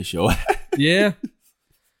with you and dish your ass. Yeah.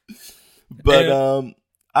 But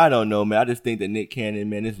I don't know, man. I just think that Nick Cannon,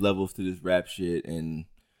 man, there's levels to this rap shit, and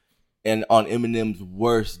on Eminem's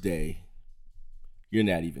worst day, you're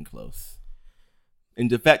not even close. And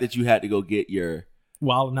the fact that you had to go get your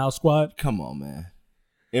Wild 'N Out squad. Come on, man.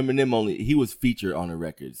 Eminem he was featured on the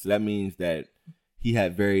record, so that means that he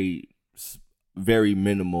had very, very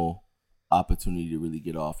minimal opportunity to really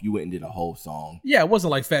get off. You went and did a whole song. Yeah, it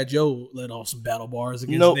wasn't like Fat Joe let off some battle bars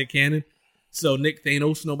against Nick Cannon. So Nick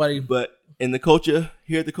Thanos, nobody. But in the culture,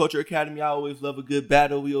 here at the Culture Academy, I always love a good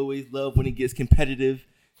battle. We always love when it gets competitive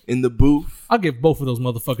in the booth. I'll give both of those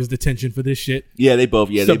motherfuckers detention for this shit. Yeah, they both.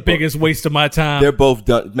 Yeah, it's the biggest waste of my time. They're both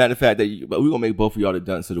done. Matter of fact, we're gonna make both of y'all the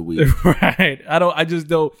dunce of the week. Right. I just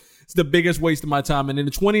know it's the biggest waste of my time. And in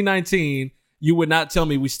 2019. You would not tell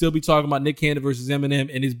me we still be talking about Nick Cannon versus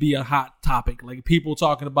Eminem and it's be a hot topic. Like people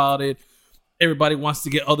talking about it. Everybody wants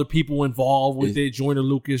to get other people involved with it. Joyner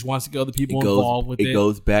Lucas wants to get other people involved with it. It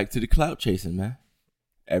goes back to the clout chasing, man.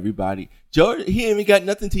 Everybody. Jordan, he ain't even got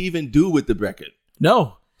nothing to even do with the record.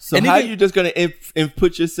 No. So and how you just going to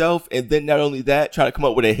put yourself and then not only that, try to come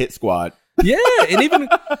up with a hit squad? Yeah, and even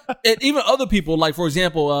other people, like for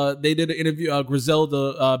example, they did an interview.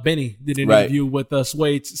 Griselda Benny did an interview with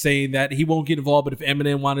Sway saying that he won't get involved, but if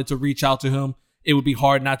Eminem wanted to reach out to him, it would be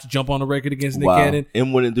hard not to jump on a record against Nick Cannon.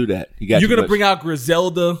 M wouldn't do that. You're gonna bring out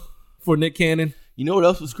Griselda for Nick Cannon. You know what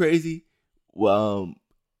else was crazy? Well,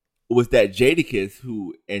 was that Jadakiss,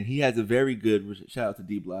 and he has a very good shout out to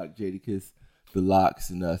Dlux, Jadakiss, Dlux,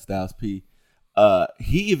 and Styles P.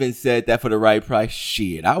 He even said that for the right price,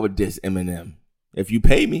 shit, I would diss Eminem. If you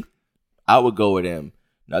pay me, I would go with him.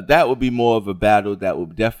 Now that would be more of a battle that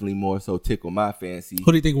would definitely more so tickle my fancy.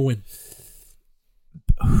 Who do you think will win?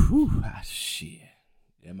 Shit,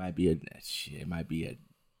 it might be a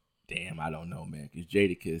damn. I don't know, man. Because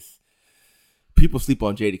Jadakiss. People sleep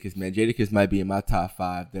on Jadakiss, man. Jadakiss might be in my top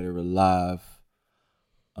 5 that are alive.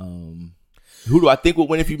 Who do I think would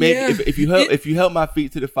win if you held my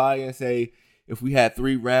feet to the fire and say if we had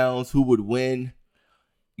 3 rounds, who would win?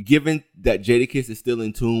 Given that Jadakiss is still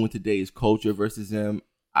in tune with today's culture versus him,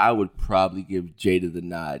 I would probably give Jada the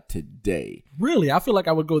nod today. Really? I feel like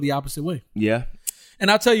I would go the opposite way. Yeah. And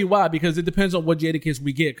I'll tell you why, because it depends on what Jadakiss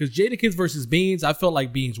we get. Because Jadakiss versus Beans, I felt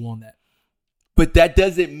like Beans won that. But that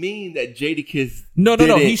doesn't mean that Jadakiss. No.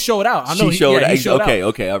 He showed out. I know he showed out.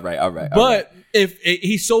 Okay. All right. But if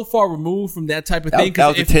he's so far removed from that type of thing,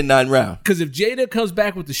 that was a 10-9 round. Because if Jada comes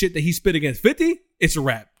back with the shit that he spit against 50, it's a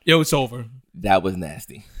wrap. It's over. That was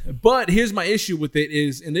nasty. But here's my issue with it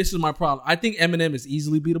is, and this is my problem. I think Eminem is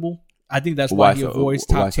easily beatable. I think that's why he avoids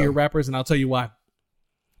top tier rappers, and I'll tell you why.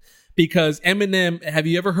 Because Eminem, have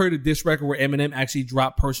you ever heard of this record where Eminem actually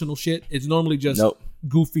dropped personal shit? It's normally just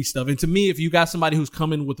goofy stuff. And to me, if you got somebody who's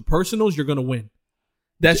coming with the personals, you're going to win.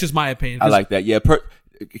 That's just my opinion. I like that. Yeah.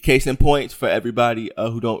 Case in point for everybody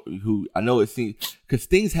who I know it seems, because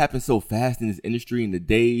things happen so fast in this industry, and the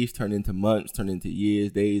days turn into months, turn into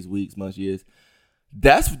years, days, weeks, months, years.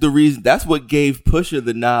 That's the reason. That's what gave Pusha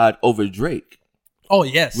the nod over Drake. Oh,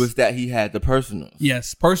 yes. Was that he had the personals.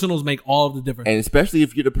 Yes. Personals make all of the difference. And especially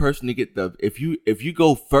if you're the person to get if you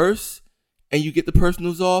go first and you get the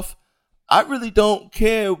personals off, I really don't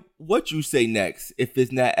care what you say next if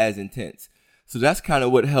it's not as intense. So that's kind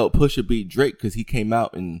of what helped Pusha beat Drake, because he came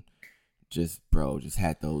out and just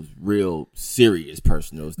had those real serious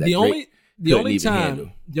personals that the only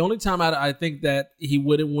time I think that he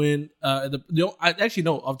wouldn't win, actually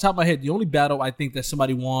no, off the top of my head, the only battle I think that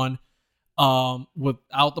somebody won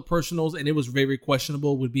without the personals, and it was very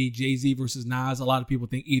questionable, would be Jay-Z versus Nas. A lot of people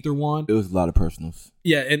think Ether won. It was a lot of personals.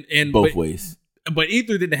 Yeah, and both ways. But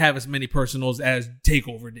Ether didn't have as many personals as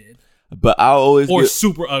Takeover did. But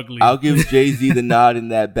Super Ugly. I'll give Jay-Z the nod in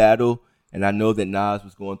that battle. And I know that Nas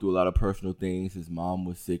was going through a lot of personal things. His mom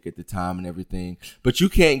was sick at the time and everything. But you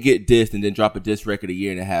can't get dissed and then drop a diss record a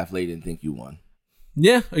year and a half later and think you won.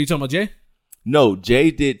 Yeah. Are you talking about Jay? No,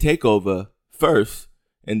 Jay did Takeover first,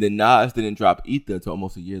 and then Nas didn't drop Ether until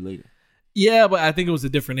almost a year later. Yeah, but I think it was a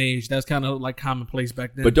different age. That's kind of like commonplace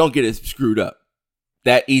back then. But don't get it screwed up.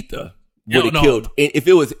 That Ether would have killed. If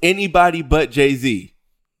it was anybody but Jay-Z,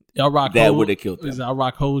 y'all rock that would have killed them. Y'all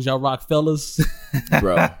rock hoes, y'all rock fellas.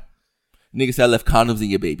 Bro. Niggas said I left condoms in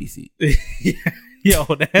your baby seat. Yo,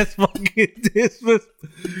 that's fucking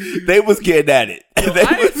disrespectful. They was getting at it.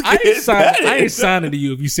 I ain't signing to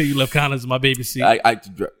you if you say you left condoms in my baby seat.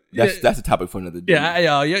 That's a topic for another day.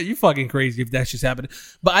 Yeah, you fucking crazy if that's just happening.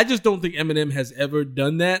 But I just don't think Eminem has ever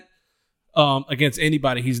done that against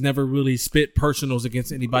anybody. He's never really spit personals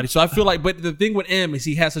against anybody. So I feel like, but the thing with M is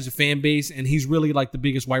he has such a fan base, and he's really like the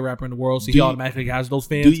biggest white rapper in the world. So he automatically has those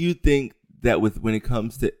fans. Do you think that when it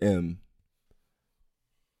comes to M,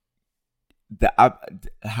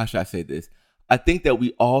 how should I say this? I think that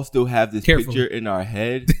we all still have this picture in our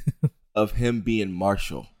head of him being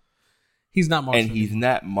Marshall. He's not Marshall. And he's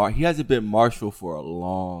not he hasn't been Marshall for a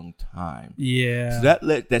long time. Yeah.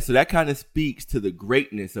 So that kind of speaks to the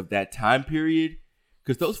greatness of that time period.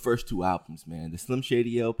 Because those first 2 albums, man, the Slim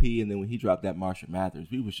Shady LP, and then when he dropped that Marshall Mathers,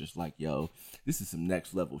 we was just like, yo, this is some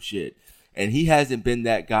next level shit. And he hasn't been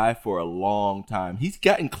that guy for a long time. He's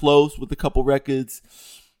gotten close with a couple records,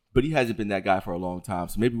 but he hasn't been that guy for a long time.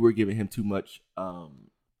 So maybe we're giving him too much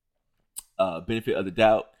benefit of the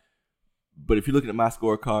doubt. But if you're looking at my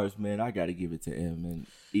scorecards, man, I got to give it to him.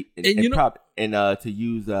 And to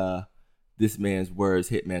use this man's words,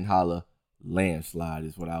 Hitman Holla, landslide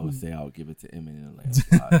is what I would say. I would give it to M in a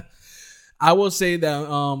landslide. I will say that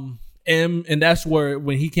M, and that's where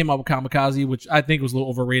when he came out with Kamikaze, which I think was a little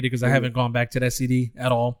overrated because I haven't gone back to that CD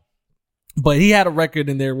at all. But he had a record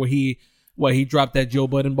in there where he dropped that Joe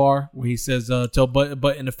Budden bar where he says, "Tell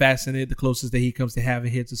Button to fasten it. The closest that he comes to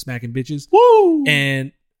having hits is smacking bitches." Woo!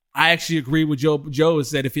 And I actually agree with Joe. Joe has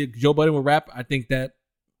said if Joe Budden would rap, I think that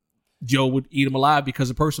Joe would eat him alive because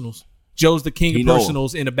of personals. Joe's the king of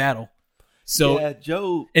personals in a battle. So yeah,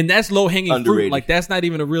 Joe, and that's low hanging fruit. Like that's not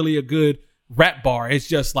even a good rap bar. It's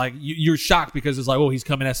just like you're shocked because it's like, oh, he's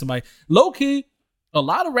coming at somebody. Low key, a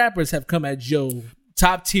lot of rappers have come at Joe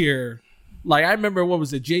top tier Like I remember what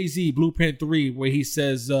was it, Jay-Z Blueprint 3, where he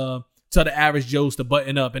says to the average Joes to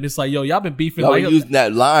button up, and it's like, yo, y'all been beefing. Y'all like using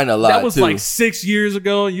that line a lot. That was too. like 6 years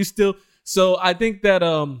ago. You still. So I think that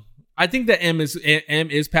M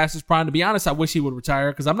is past his prime. To be honest, I wish he would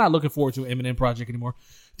retire because I'm not looking forward to an Eminem project anymore.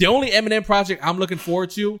 The only Eminem project I'm looking forward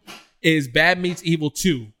to is Bad Meets Evil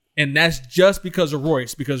 2. And that's just because of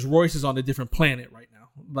Royce, because Royce is on a different planet right now.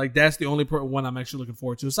 Like, that's the only one I'm actually looking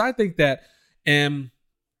forward to. So I think that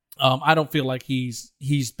I don't feel like he's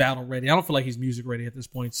battle ready. I don't feel like he's music ready at this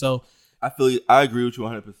point. So I agree with you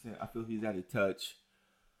 100%. I feel he's out of touch.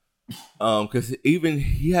 Because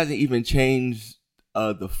he hasn't even changed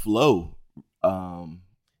the flow.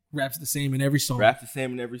 Raps the same in every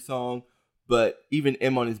song. But even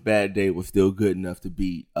M on his bad day was still good enough to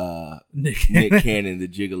beat Nick Cannon, the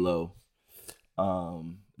Gigolo.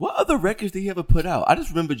 What other records did he ever put out? I just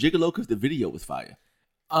remember Gigolo because the video was fire.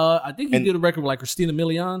 I think he did a record with like Christina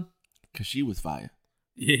Milian. Because she was fire.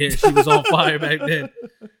 Yeah, she was on fire back then.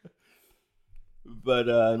 But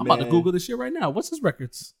I'm about to Google this shit right now. What's his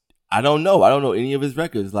records? I don't know. I don't know any of his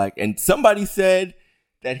records. And somebody said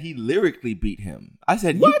that he lyrically beat him. I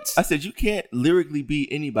said, what? You can't lyrically beat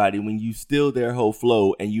anybody when you steal their whole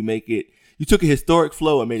flow and you took a historic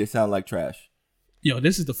flow and made it sound like trash. Yo,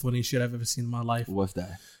 this is the funniest shit I've ever seen in my life. What's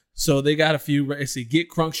that? So they got a few. Let's see,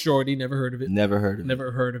 Get Crunk Shorty. Never heard of it. Never heard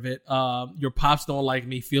of it. Your Pops Don't Like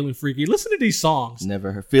Me. Feeling Freaky. Listen to these songs.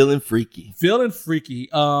 Never heard. Feeling Freaky.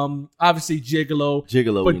 Obviously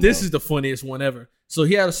Gigolo. But this is the funniest one ever. So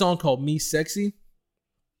he had a song called Me Sexy.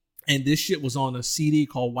 And this shit was on a CD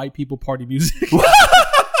called White People Party Music.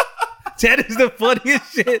 That is the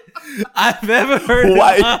funniest shit I've ever heard.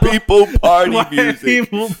 White people party music.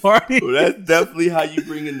 People party. Well, that's definitely how you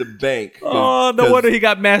bring in the bank. Oh, no wonder he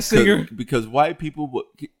got Masked Singer. Because white people,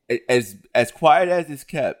 as quiet as it's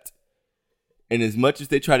kept, and as much as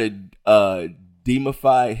they try to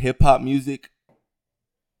demify hip hop music,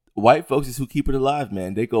 white folks is who keep it alive,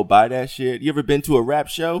 man. They go buy that shit. You ever been to a rap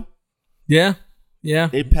show? Yeah.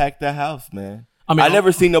 They packed the house, man. I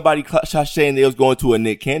never seen nobody saying they was going to a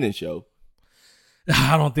Nick Cannon show.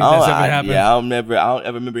 I don't think that's ever happened. Yeah, I don't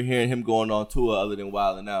ever remember hearing him going on tour other than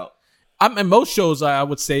Wildin' Out. And most shows I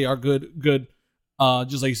would say are good.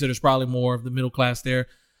 Just like you said, there's probably more of the middle class there.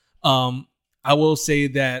 I will say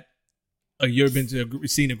that you ever been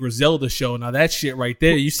seen a Griselda show? Now that shit right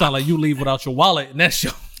there, you sound like you leave without your wallet in that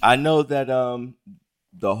show. I know that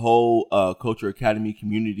the whole Culture Academy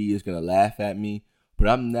community is gonna laugh at me, but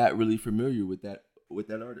I'm not really familiar with that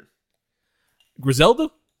artist.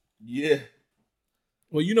 Griselda? Yeah.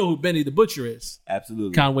 Well, you know who Benny the Butcher is.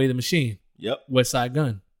 Absolutely. Conway the Machine. Yep. West Side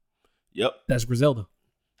Gun. Yep. That's Griselda.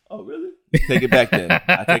 Oh, really? Take it back then.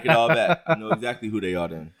 I take it all back. I know exactly who they are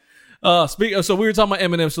then. So we were talking about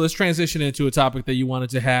Eminem, so let's transition into a topic that you wanted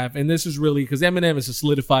to have. And this is really because Eminem is a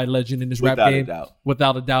solidified legend in this rap game.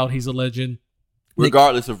 Without a doubt, he's a legend.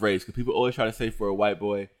 Regardless of race, because people always try to say for a white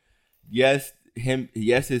boy, yes,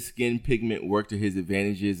 his skin pigment worked to his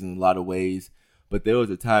advantages in a lot of ways. But there was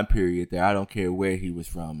a time period there, I don't care where he was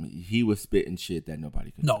from, he was spitting shit that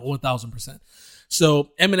nobody could. No, 1,000%. So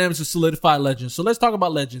Eminem's a solidified legend. So let's talk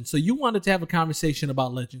about legends. So you wanted to have a conversation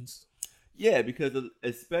about legends. Yeah, because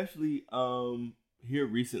especially here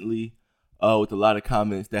recently, with a lot of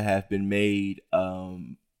comments that have been made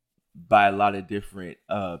by a lot of different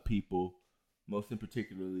people, most in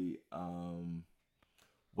particularly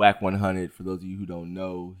Whack 100. For those of you who don't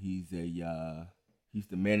know, he's the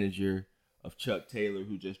manager of Chuck Taylor,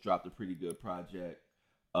 who just dropped a pretty good project,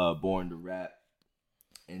 Born to Rap.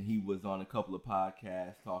 And he was on a couple of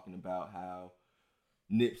podcasts talking about how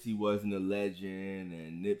Nipsey wasn't a legend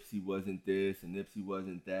and Nipsey wasn't this and Nipsey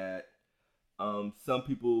wasn't that. Some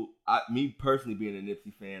people, me personally being a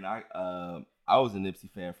Nipsey fan, I was a Nipsey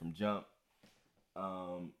fan from jump.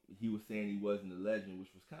 He was saying he wasn't a legend, which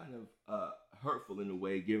was kind of hurtful in a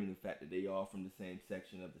way, given the fact that they all from the same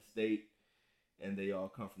section of the state. And they all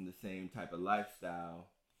come from the same type of lifestyle.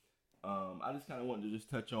 I just kind of wanted to just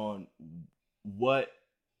touch on what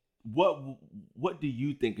do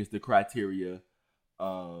you think is the criteria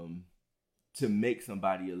to make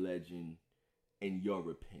somebody a legend in your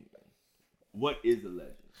opinion? What is a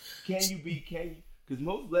legend? Because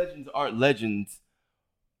most legends aren't legends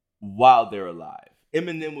while they're alive.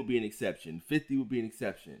 Eminem would be an exception. 50 would be an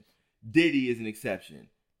exception. Diddy is an exception.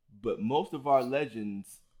 But most of our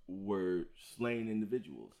legends were slain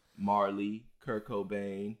individuals. Marley, Kurt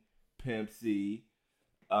Cobain, Pimp C,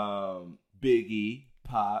 Biggie,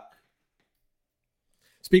 Pac.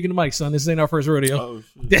 Speaking of Mike, son, this ain't our first rodeo. Oh,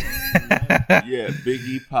 shit. Yeah,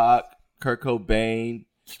 Biggie, Pac, Kurt Cobain,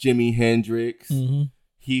 Jimi Hendrix,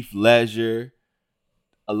 Heath Ledger,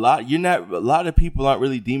 a lot of people aren't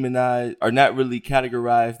really demonized or not really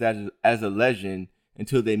categorized as a legend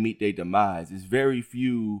until they meet their demise. It's very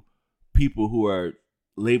few people who are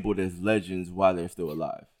labeled as legends while they're still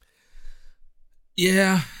alive.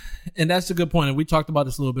 Yeah, and that's a good point. And we talked about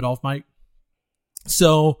this a little bit off mic.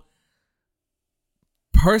 So,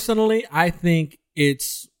 personally, I think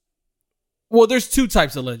there's two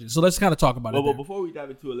types of legends. So let's kind of talk about it. Well, before we dive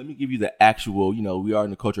into it, let me give you the actual, we are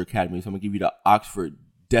in the Culture Academy, so I'm going to give you the Oxford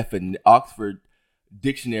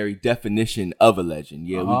Dictionary definition of a legend.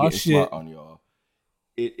 Yeah, we're getting smart on y'all.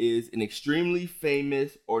 It is an extremely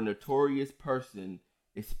famous or notorious person,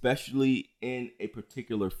 especially in a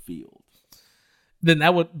particular field. Then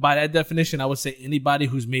by that definition, I would say anybody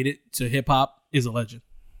who's made it to hip hop is a legend.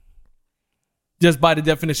 Just by the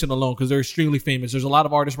definition alone, because they're extremely famous. There's a lot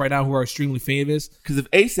of artists right now who are extremely famous. Because if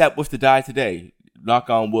A$AP was to die today, knock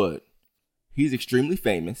on wood, he's extremely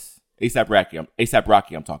famous. A$AP Rocky,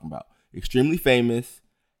 I'm talking about. Extremely famous,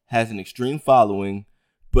 has an extreme following,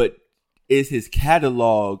 but is his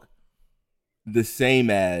catalog the same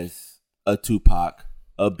as a Tupac,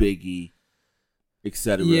 a Biggie,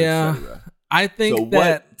 etc.? Yeah, etc.? I think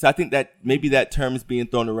I think that maybe that term is being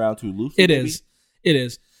thrown around too loosely. It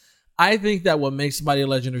is. I think that what makes somebody a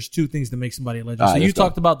legend, there's two things that make somebody a legend. So you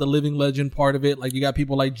talked about the living legend part of it. Like you got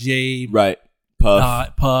people like Jay, right?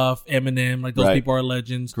 Puff, Eminem, like those people are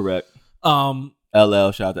legends. Correct.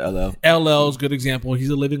 LL, shout out to LL. LL's a good example. He's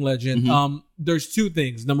a living legend. Mm-hmm. There's two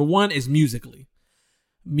things. Number one is musically.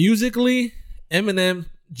 Musically, Eminem,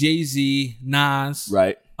 Jay-Z, Nas,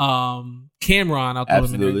 right? Cameron, I'll throw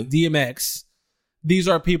him in there, DMX. These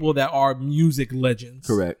are people that are music legends.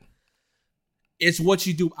 Correct. It's what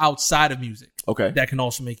you do outside of music. Okay. That can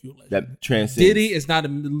also make you a legend. That transcends. Diddy is not a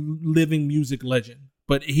living music legend,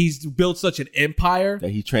 but he's built such an empire that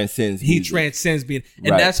he transcends. He transcends being,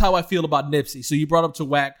 and that's how I feel about Nipsey. So you brought up to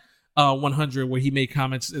Whack 100, where he made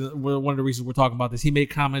comments. One of the reasons we're talking about this, he made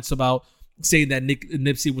comments about saying that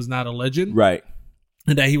Nipsey was not a legend, right,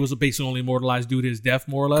 and that he was basically only immortalized due to his death,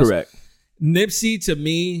 more or less. Correct. Nipsey to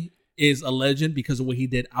me is a legend because of what he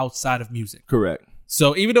did outside of music. Correct.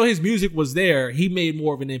 So even though his music was there, he made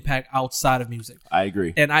more of an impact outside of music. I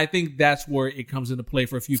agree. And I think that's where it comes into play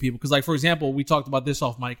for a few people. Because like, for example, we talked about this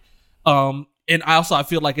off mic. And I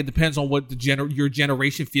feel like it depends on what your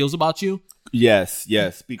generation feels about you. Yes.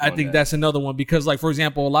 I think that's another one. Because like, for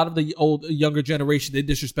example, a lot of the younger generation, they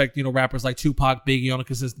disrespect, rappers like Tupac, Biggie on a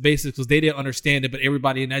consistent basis because they didn't understand it. But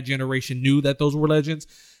everybody in that generation knew that those were legends.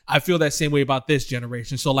 I feel that same way about this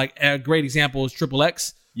generation. So like a great example is Triple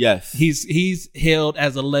X. Yes. He's hailed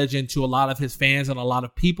as a legend to a lot of his fans and a lot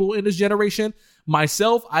of people in this generation.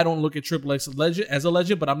 Myself, I don't look at Triple X as a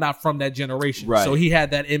legend, but I'm not from that generation. Right. So he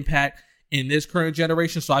had that impact in this current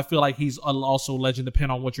generation. So I feel like he's also a legend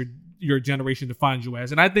depending on what your generation defines you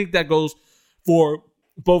as. And I think that goes for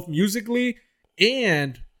both musically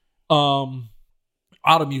and out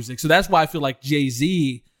of music. So that's why I feel like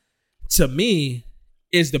Jay-Z, to me,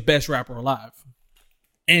 is the best rapper alive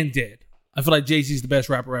and dead. I feel like Jay-Z is the best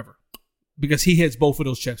rapper ever because he hits both of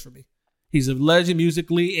those checks for me. He's a legend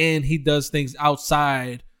musically, and he does things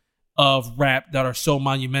outside of rap that are so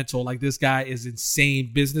monumental. Like this guy is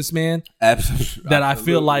insane businessman. Absolutely. That I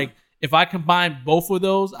feel like if I combine both of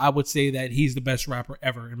those, I would say that he's the best rapper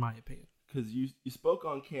ever, in my opinion. Because you spoke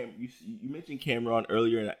on you mentioned Cameron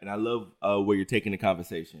earlier, and I love where you're taking the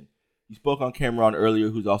conversation. You spoke on Cameron earlier,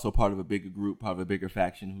 who's also part of a bigger group, part of a bigger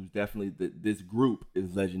faction, who's definitely this group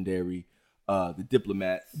is legendary. The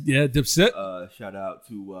Diplomats. Yeah, Dipset. Shout out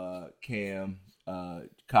to Cam,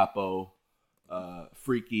 Capo,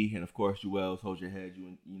 Freaky, and of course Joel's Hold Your Head,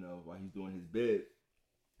 while he's doing his bid.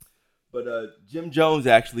 But Jim Jones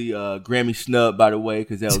actually Grammy snub, by the way,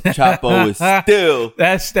 because El Chapo is still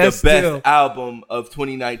that's the still best album of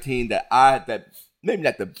 2019 that maybe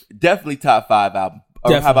not definitely top 5 album.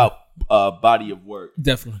 Or definitely. How about body of work?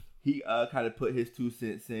 Definitely. He kind of put his 2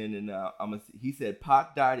 cents in, and he said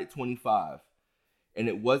Pac died at 25, and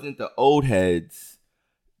it wasn't the old heads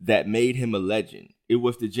that made him a legend. It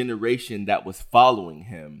was the generation that was following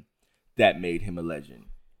him that made him a legend.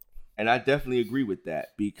 And I definitely agree with that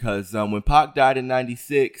because when Pac died in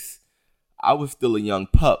 96, I was still a young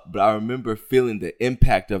pup, but I remember feeling the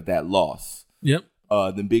impact of that loss. Yep.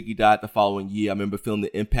 Then Biggie died the following year. I remember feeling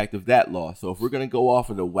the impact of that loss. So if we're going to go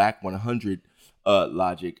off of the Whack 100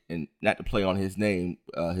 logic, and not to play on his name,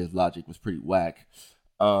 his logic was pretty whack.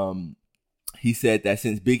 He said that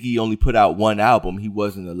since Biggie only put out one album, he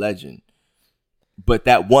wasn't a legend. But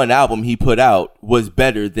that one album he put out was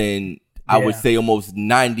better than, I would say, almost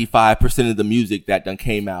 95% of the music that done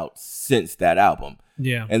came out since that album.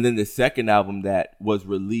 Yeah. And then the second album that was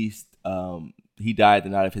released, he died the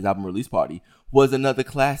night of his album release party, was another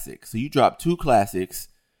classic. So you dropped 2 classics,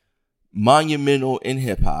 monumental in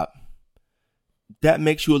hip hop. That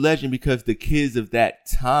makes you a legend because the kids of that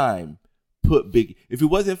time put Biggie. If it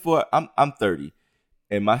wasn't for, I'm 30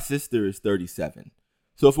 and my sister is 37.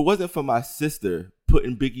 So if it wasn't for my sister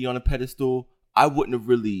putting Biggie on a pedestal, I wouldn't have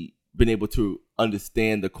really been able to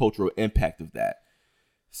understand the cultural impact of that.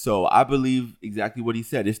 So I believe exactly what he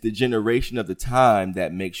said. It's the generation of the time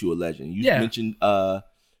that makes you a legend. You mentioned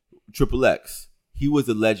Triple X. He was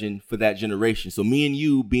a legend for that generation. So me and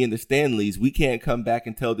you being the Stanleys, we can't come back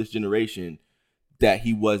and tell this generation that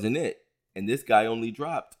he wasn't it. And this guy only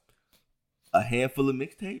dropped a handful of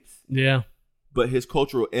mixtapes. Yeah. But his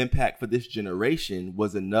cultural impact for this generation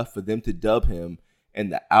was enough for them to dub him,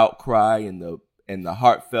 and the outcry and the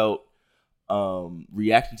heartfelt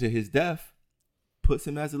reaction to his death puts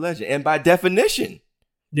him as a legend. And by definition,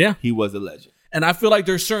 he was a legend. And I feel like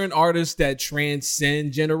there's certain artists that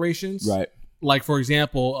transcend generations. Right. Like, for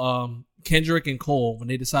example, Kendrick and Cole, when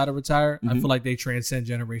they decide to retire, I feel like they transcend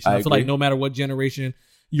generations. I feel like no matter what generation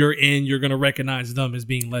you're in, you're going to recognize them as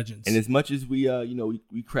being legends. And as much as we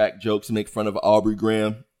crack jokes and make fun of Aubrey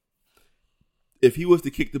Graham, if he was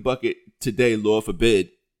to kick the bucket today, Lord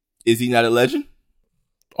forbid, is he not a legend?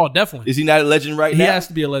 Oh, definitely. Is he not a legend now? He has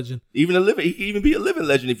to be a legend. Even he can even be a living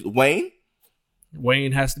legend. If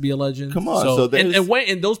Wayne has to be a legend. Come on. And Wayne,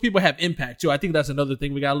 and those people have impact too. I think that's another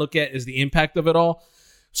thing we got to look at is the impact of it all.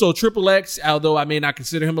 So Triple X, although I may not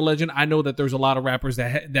consider him a legend, I know that there's a lot of rappers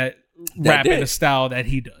that rap in a style that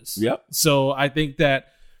he does. Yep. So I think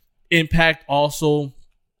that impact also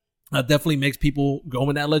definitely makes people go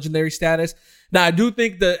in that legendary status. Now, I do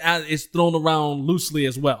think that it's thrown around loosely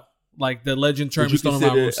as well. Like the legend term is thrown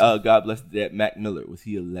around loosely. God bless the dead, Mac Miller, was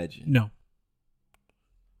he a legend? No.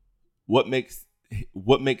 Why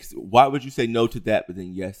would you say no to that, but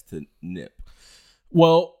then yes to Nip?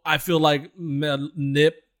 Well, I feel like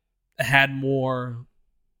Nip had more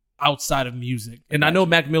outside of music. And I know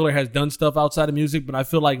Mac Miller has done stuff outside of music, but I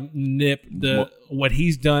feel like Nip, what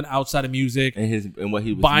he's done outside of music and what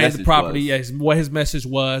he was buying the property, what his message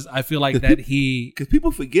was, I feel like that because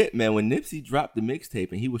people forget, man, when Nipsey dropped the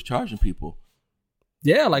mixtape and he was charging people.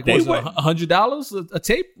 Yeah, like was $100 a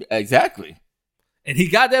tape? Exactly. And he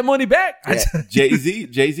got that money back. Yeah.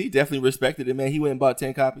 Jay-Z definitely respected it, man. He went and bought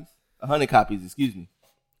 10 copies. 100 copies, excuse me.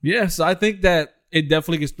 Yeah, so I think that it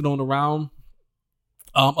definitely gets thrown around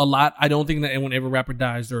a lot. I don't think that whenever a rapper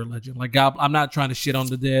dies, they're a legend. Like, God, I'm not trying to shit on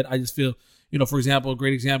the dead. I just feel, for example, a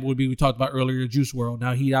great example would be we talked about earlier, Juice WRLD.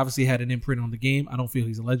 Now, he obviously had an imprint on the game. I don't feel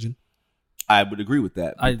he's a legend. I would agree with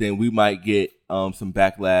that. But then we might get some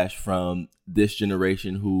backlash from this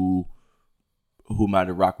generation who might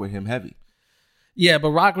have rocked with him heavy. Yeah, but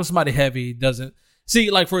rock with somebody heavy doesn't.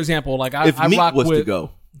 See, like, for example, like if Meek rock was with, to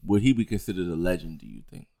go, would he be considered a legend, do you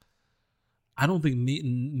think? I don't think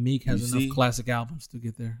Meek has enough classic albums to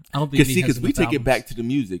get there. I don't think because we take it back to the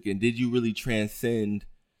music, and did you really transcend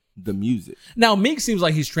the music? Now Meek seems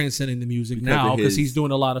like he's transcending the music now because he's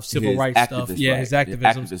doing a lot of civil rights stuff. Yeah, his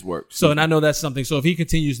activism. His activist work. So, and I know that's something. So if he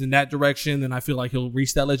continues in that direction, then I feel like he'll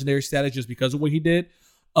reach that legendary status just because of what he did.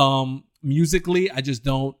 Musically, I just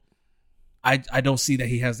don't. I don't see that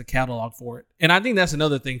he has the catalog for it. And I think that's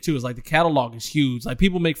another thing too, is like the catalog is huge. Like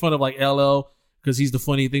people make fun of like LL because he's the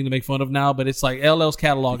funny thing to make fun of now, but it's like LL's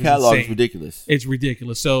catalog is ridiculous. It's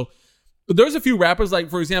ridiculous. So there's a few rappers, like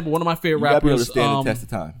for example, one of my favorite rappers. You gotta be able to stand the test of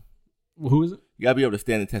time. Who is it? You gotta be able to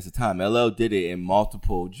stand the test of time. LL did it in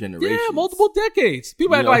multiple generations. Yeah, multiple decades.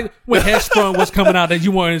 People act like when Headstrong was coming out that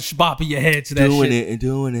you weren't bopping your head to that shit.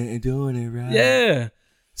 Doing it right. Yeah.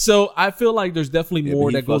 So I feel like there's definitely more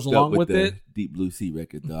that goes along with it. Deep Blue Sea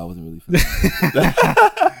record, though, I wasn't really feeling.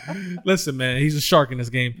 Listen, man, he's a shark in this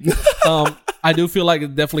game. I do feel like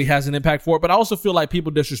it definitely has an impact for it, but I also feel like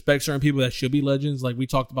people disrespect certain people that should be legends. Like we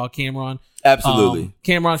talked about Cameron. Absolutely,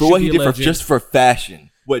 Cameron for should what be he a did legend. Just for fashion.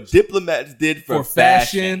 What Diplomats did for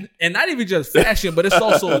fashion, and not even just fashion, but it's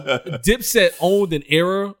also Dipset owned an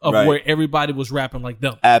era of where everybody was rapping like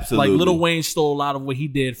them. Absolutely, like Lil Wayne stole a lot of what he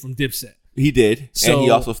did from Dipset. He did. And he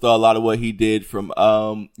also stole a lot of what he did from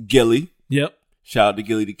Gilly. Yep. Shout out to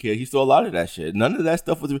Gilly the Kid. He stole a lot of that shit. None of that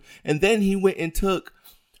stuff was... And then he went and took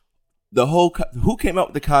the whole... Who came up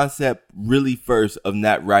with the concept really first of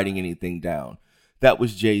not writing anything down? That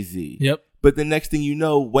was Jay-Z. Yep. But the next thing you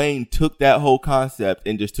know, Wayne took that whole concept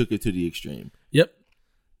and just took it to the extreme. Yep.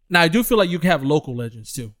 Now, I do feel like you can have local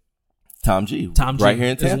legends, too. Tom G. Right here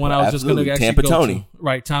in Tampa. Is one I was just going to actually Tampa go Tony. To.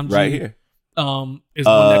 Right, Tom G. Right here. Is one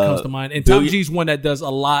that comes to mind. And Tom G's one that does a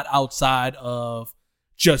lot outside of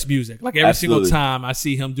just music. Like every single time I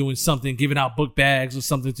see him doing something, giving out book bags or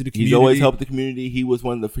something to the community. He's always helped the community. He was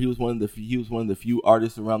one of the few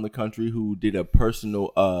artists around the country who did a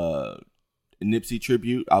personal Nipsey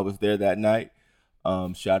tribute. I was there that night.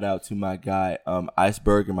 Shout out to my guy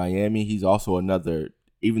Iceberg in Miami. He's also another,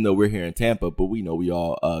 even though we're here in Tampa, but we know we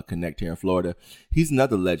all connect here in Florida. He's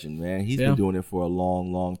another legend, man. He's been doing it for a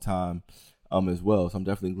long, long time as well. So I'm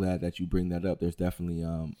definitely glad that you bring that up. There's definitely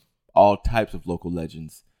all types of local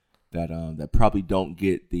legends that probably don't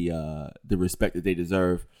get the respect that they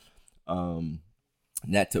deserve.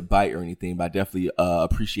 Not to bite or anything, but I definitely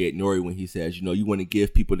appreciate Nori when he says, you want to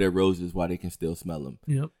give people their roses while they can still smell them.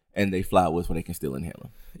 Yep. And they flowers when they can still inhale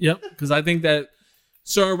them. Yep. Because I think that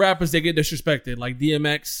certain rappers, they get disrespected. Like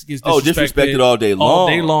DMX gets disrespected. All day long. All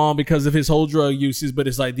day long because of his whole drug uses. But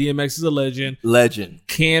it's like DMX is a legend. Legend.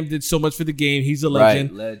 Cam did so much for the game. He's a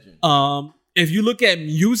legend. Right, legend. If you look at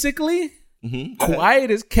musically,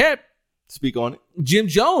 quiet as kept. Speak on it. Jim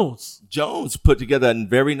Jones. Jones put together a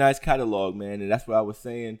very nice catalog, man. And that's what I was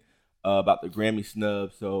saying about the Grammy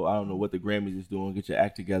snub. So I don't know what the Grammys is doing. Get your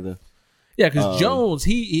act together. Yeah, because Jones,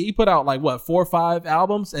 he put out like 4 or 5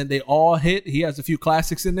 albums and they all hit. He has a few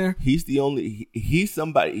classics in there. He's the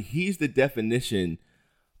definition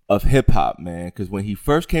of hip hop, man. Because when he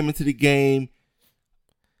first came into the game,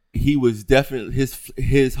 he was definitely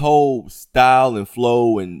his whole style and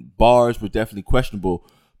flow and bars were definitely questionable.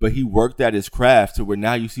 But he worked at his craft to where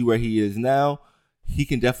now you see where he is now. He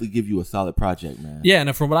can definitely give you a solid project, man. Yeah,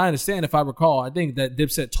 and from what I understand, if I recall, I think that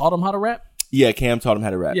Dipset taught him how to rap. Yeah, Cam taught him how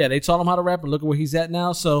to rap. Yeah, they taught him how to rap, and look at where he's at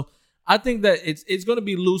now. So I think that it's going to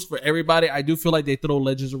be loose for everybody. I do feel like they throw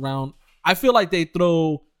legends around. I feel like they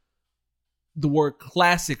throw the word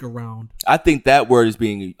classic around. I think that word is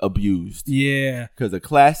being abused. Yeah. Because a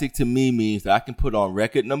classic to me means that I can put on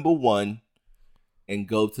record number 1 and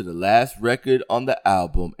go to the last record on the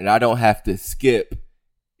album, and I don't have to skip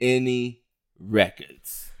any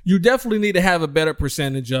records. You definitely need to have a better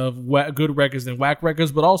percentage of good records than whack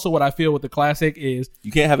records, but also what I feel with the classic is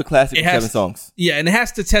you can't have a classic with 7 songs. Yeah, and it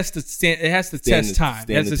has to test test time. It has to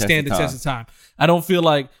stand the test of time. I don't feel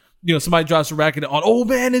like somebody drops a record on, oh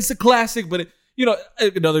man, it's a classic, but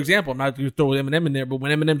another example, I'm not going to throw Eminem in there, but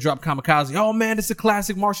when Eminem dropped Kamikaze, oh man, it's a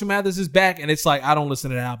classic. Marshall Mathers is back, and it's like I don't listen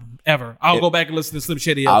to the album ever. I'll go back and listen to Slim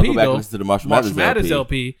Shady LP. I'll go back and listen to the Marshall Mathers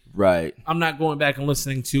LP. Right. I'm not going back and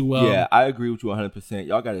listening to. Yeah, I agree with you 100%.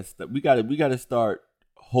 Y'all we gotta start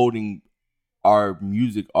holding our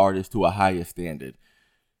music artists to a higher standard,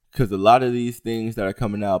 because a lot of these things that are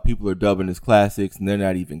coming out, people are dubbing as classics, and they're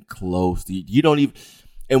not even close. You don't even.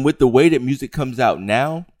 And with the way that music comes out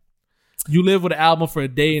now. You live with an album for a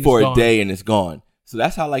day and it's gone. So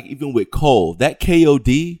that's how, like, even with Cole, that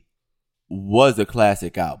KOD was a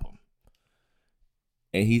classic album.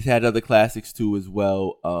 And he's had other classics too as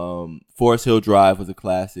well. Forest Hill Drive was a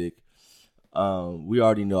classic. We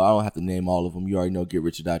already know, I don't have to name all of them. You already know Get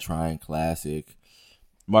Rich or Die Trying, classic.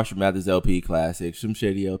 Marshall Mathers LP, classic. Slim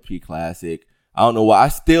Shady LP, classic. I don't know why. I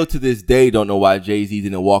still to this day don't know why Jay-Z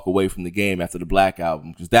didn't walk away from the game after the Black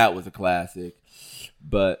album, because that was a classic.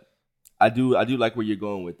 But I do like where you're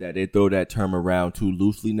going with that. They throw that term around too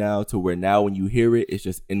loosely now, to where now when you hear it, it's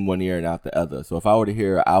just in one ear and out the other. So if I were to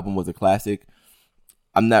hear an album was a classic,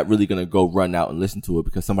 I'm not really going to go run out and listen to it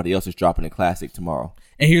because somebody else is dropping a classic tomorrow.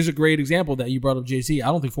 And here's a great example that you brought up, JC. I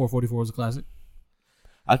don't think 444 was a classic.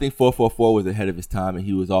 I think 444 was ahead of his time, and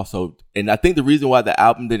he was also, and I think the reason why the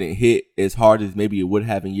album didn't hit as hard as maybe it would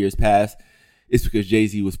have in years past is because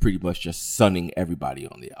Jay-Z was pretty much just sunning everybody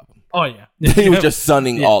on the album. Oh, yeah. He was just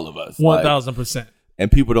sunning all of us. 1,000%.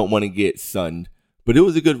 And people don't want to get sunned. But it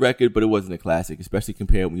was a good record, but it wasn't a classic, especially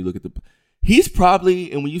compared when you look at he's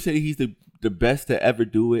probably, and when you say he's the best to ever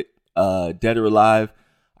do it, dead or alive,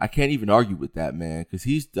 I can't even argue with that, man, because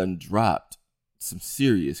he's done dropped some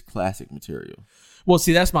serious classic material. Well,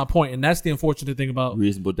 see, that's my point, and that's the unfortunate thing about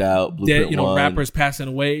Reasonable Doubt, Blueprint One. Rappers passing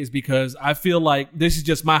away is because I feel like, this is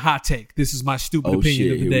just my hot take. This is my stupid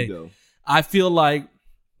opinion of the day. I feel like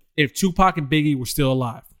if Tupac and Biggie were still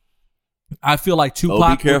alive, I feel like Tupac.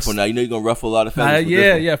 Oh, be careful now. You know you're gonna ruffle a lot of feathers.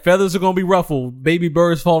 Yeah. Feathers are gonna be ruffled. Baby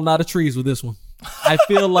birds falling out of trees with this one. I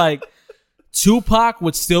feel like Tupac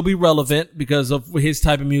would still be relevant because of his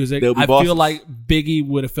type of music. I feel like Biggie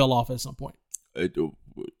would have fell off at some point.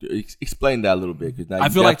 Explain that a little bit, because I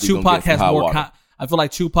feel like Tupac has more. I feel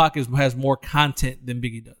like Tupac has more content than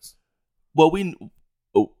Biggie does. Well, when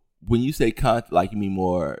you say content, like you mean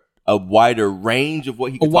more a wider range of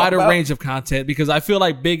what he can talk about? A wider range of content, because I feel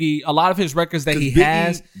like Biggie, a lot of his records that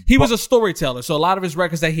he was a storyteller, so a lot of his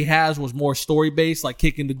records that he has was more story based, like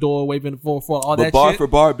kicking the door, waving the 4-4, all that shit. But bar for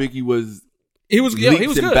bar, Biggie was He was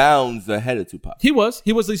leaps and good. bounds ahead of Tupac. He was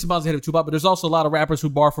leaps and bounds ahead of Tupac, but there's also a lot of rappers who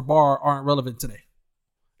bar for bar aren't relevant today,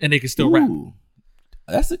 and they can still rap.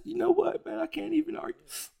 You know what, man? I can't even argue.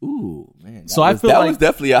 Ooh, man. That was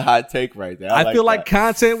definitely a hot take right there. I feel like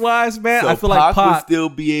content wise, man. So I feel like Pac would still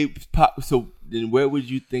be a. So then, where would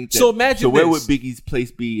you think that? So imagine. So where would Biggie's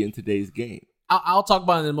place be in today's game? I'll talk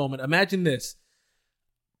about it in a moment. Imagine this.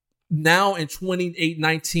 Now in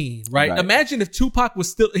 2019, right? Imagine if Tupac was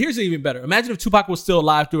still. Here's even better. Imagine if Tupac was still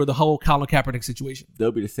alive through the whole Colin Kaepernick situation.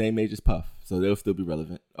 They'll be the same age as Puff, so they'll still be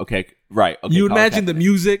relevant. Okay, right. Okay, you imagine the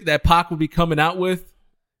music that Pac would be coming out with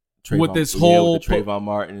this whole with Trayvon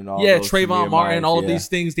Martin and all. Trayvon Martin, all of these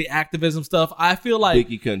things, the activism stuff. I feel like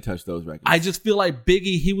Biggie couldn't touch those records. I just feel like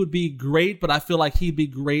Biggie, he would be great, but I feel like he'd be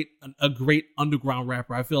a great underground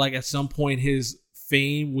rapper. I feel like at some point his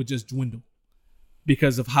fame would just dwindle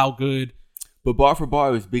because of how good. But bar for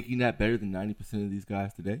bar, is Biggie not better than 90% of these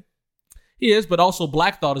guys today? He is, but also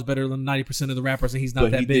Black Thought is better than 90% of the rappers, and he's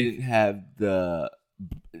not that big. But he didn't have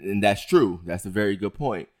and that's true. That's a very good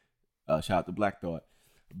point. Shout out to Black Thought.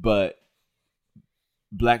 But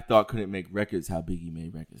Black Thought couldn't make records how Biggie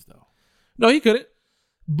made records, though. No, he couldn't.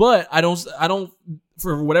 But I don't,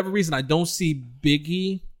 for whatever reason, I don't see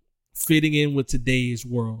Biggie fitting in with today's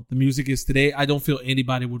world. The music is today. I don't feel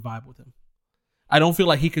anybody would vibe with him. I don't feel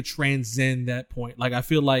like he could transcend that point. Like, I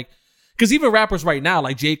feel like, because even rappers right now,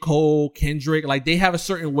 like J. Cole, Kendrick, like they have a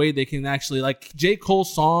certain way they can actually, like J.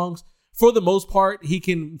 Cole's songs, for the most part, he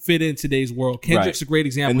can fit in today's world. Kendrick's a great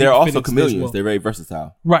example. And they're also chameleons. They're very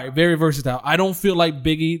versatile. Right, very versatile. I don't feel like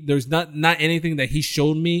Biggie, there's not anything that he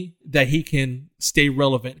showed me that he can stay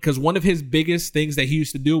relevant. Because one of his biggest things that he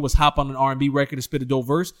used to do was hop on an R&B record and spit a dope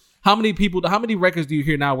verse. How many records do you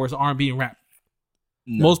hear now where it's R&B and rap?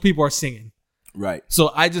 No. Most people are singing. Right.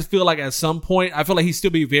 So I just feel like at some point, I feel like he'd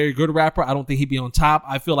still be a very good rapper. I don't think he'd be on top.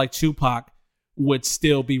 I feel like Tupac would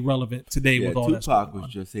still be relevant today with all that stuff. Tupac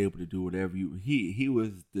was just able to do whatever he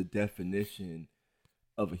was the definition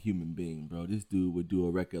of a human being, bro. This dude would do a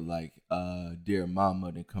record like Dear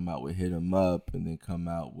Mama, then come out with Hit 'Em Up, and then come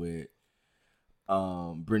out with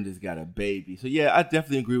Brenda's Got a Baby. So yeah, I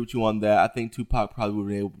definitely agree with you on that. I think Tupac probably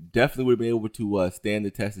would have been able to stand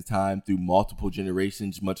the test of time through multiple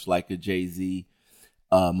generations, much like a Jay-Z,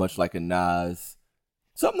 much like a Nas.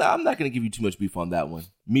 So I'm not going to give you too much beef on that one,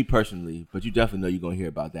 me personally, but you definitely know you're going to hear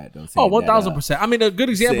about that, though. 1,000%. I mean, a good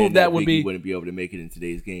example of that would be wouldn't be able to make it in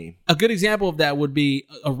today's game. A good example of that would be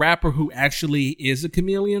a rapper who actually is a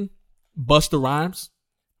chameleon, Busta Rhymes.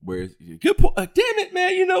 Where's good point? Damn it,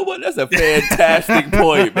 man! You know what? That's a fantastic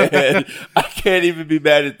point, man. I can't even be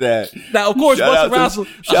mad at that. Now, of course, Busta Rhymes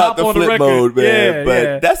shout out to Flip Mode, man.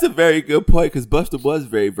 But that's a very good point because Busta was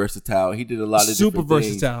very versatile. He did a lot of super different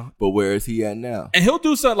versatile. Things, but where is he at now? And he'll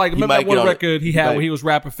do something like remember that one record he had where he was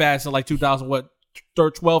rapping fast in like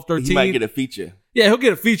 2012, 13. He might get a feature. Yeah, he'll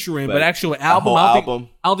get a feature in, but actual album, I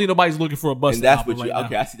don't think nobody's looking for a Busta. And that's album what you right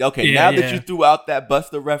okay. now. I see. Okay, now that you threw out that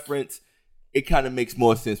Busta reference, it kind of makes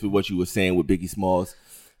more sense with what you were saying with Biggie Smalls.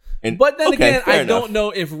 But then again, I don't know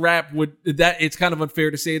if rap would that. It's kind of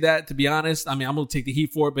unfair to say that, to be honest. I mean, I'm gonna take the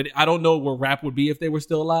heat for it, but I don't know where rap would be if they were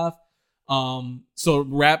still alive. So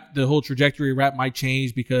rap, the whole trajectory of rap might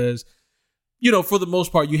change because, for the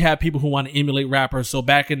most part, you have people who want to emulate rappers. So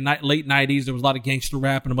back in late 90s, there was a lot of gangster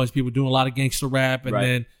rap and a bunch of people doing a lot of gangster rap, and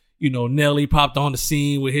then Nelly popped on the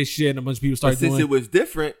scene with his shit, and a bunch of people started doing. Since it was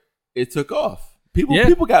different, it took off.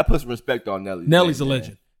 People got to put some respect on Nelly. Nelly's a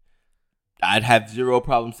legend. I'd have zero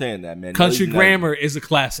problem saying that, man. Country Grammar is a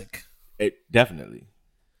classic. It definitely.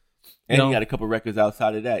 And he got a couple records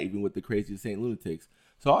outside of that, even with the Craziest Saint Lunatics.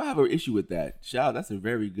 So I have an issue with that. Shout, that's a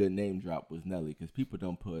very good name drop was Nelly because people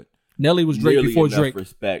don't put Nelly was Drake before Drake.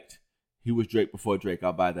 Respect. He was Drake before Drake.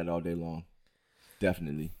 I'll buy that all day long.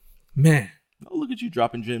 Definitely. Man. Oh, look at you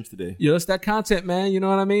dropping gems today. It's that content, man. You know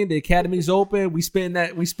what I mean? The Academy's open. We spitting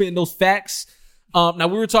those facts. Now,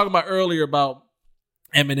 we were talking about earlier about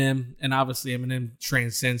Eminem, and obviously Eminem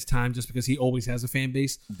transcends time just because he always has a fan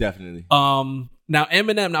base. Definitely. Now,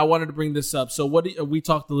 Eminem, I wanted to bring this up. So we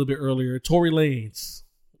talked a little bit earlier. Tory Lanez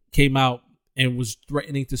came out and was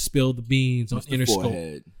threatening to spill the beans on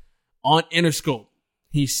Interscope. On Interscope.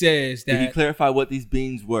 He says that... Did he clarify what these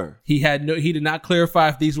beans were? He did not clarify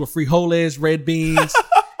if these were frijoles, red beans...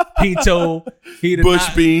 Pinto,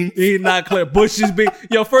 Bush beans. He did not clear Bush's beans.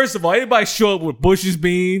 Yo, first of all, anybody show up with Bush's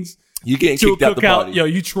beans, you getting kicked out the party. Yo,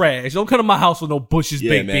 you trash. Don't come to my house with no Bush's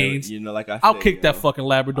baked beans. Like I'll kick that fucking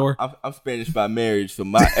Labrador. I'm Spanish by marriage, so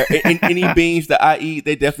any beans that I eat,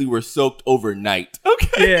 they definitely were soaked overnight.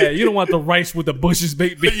 Okay. Yeah, you don't want the rice with the Bush's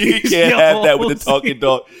baked beans. You can't have that with the talking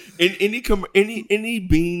dog. Any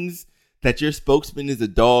beans that your spokesman is a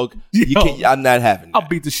dog, Yo, I'm not having that. I'll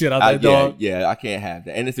beat the shit out of that dog. Yeah, I can't have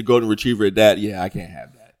that. And it's a golden retriever at that. Yeah, I can't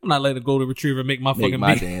have that. I'm not letting a golden retriever make my fucking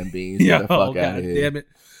damn beans. Get the fuck out of here. Damn it.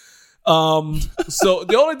 So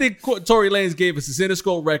the only thing Tory Lanez gave us is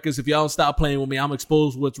Interscope Records. If y'all stop playing with me, I'm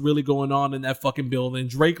exposed what's really going on in that fucking building.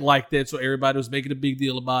 Drake liked it, so everybody was making a big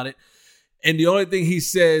deal about it. And the only thing he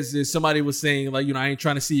says is somebody was saying, like, I ain't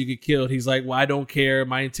trying to see you get killed. He's like, well, I don't care.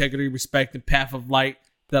 My integrity, respect, and path of light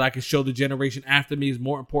that I can show the generation after me is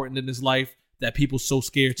more important than this life that people so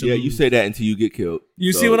scared to lose. You say that until you get killed.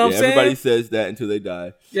 You see what I'm saying? Everybody says that until they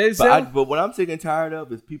die. Yeah, but what I'm sick and tired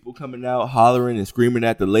of is people coming out hollering and screaming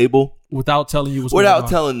at the label without telling you what's going on. Without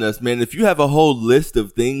telling us, man. If you have a whole list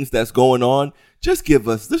of things that's going on, just give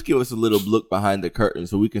us a little look behind the curtain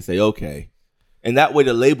so we can say, okay. And that way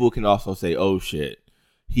the label can also say, oh shit,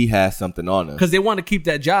 he has something on us. Because they want to keep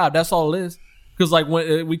that job. That's all it is. Because like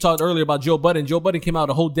when we talked earlier about Joe Budden came out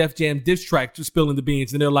a whole Def Jam diss track just spilling the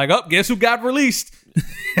beans, and they're like, "Oh, guess who got released?"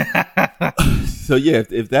 So yeah,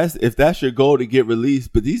 if that's your goal to get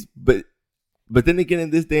released, but then again, in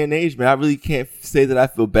this day and age, man, I really can't say that I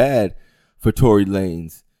feel bad for Tory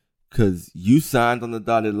Lanez because you signed on the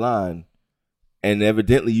dotted line, and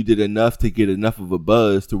evidently you did enough to get enough of a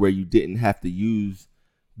buzz to where you didn't have to use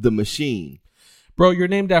the machine. Bro, you're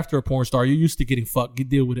named after a porn star. You're used to getting fucked. You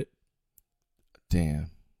deal with it. Damn.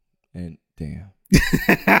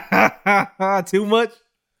 Too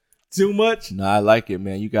much. No, I like it,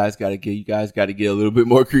 man. You guys got to get a little bit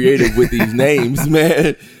more creative with these names,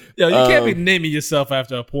 man. Yo, you can't be naming yourself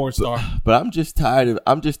after a porn star. But I'm just tired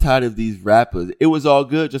of these rappers. It was all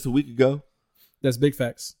good just a week ago. That's big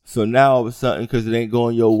facts. So now all of a sudden, because it ain't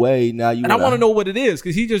going your way, now you. And I want to know what it is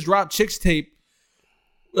because he just dropped Chicks Tape.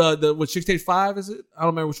 Chicks Tape 5 is it? I don't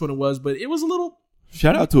remember which one it was, but it was a little.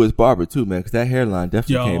 Shout out to his barber too, man, because that hairline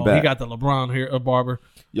definitely came back. He got the LeBron hair barber.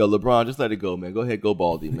 Yo, LeBron, just let it go, man. Go ahead, go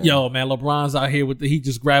baldy, man. Yo, man, LeBron's out here he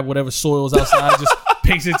just grabbed whatever soil's outside, just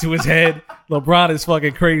picks it to his head. LeBron is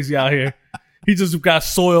fucking crazy out here. He just got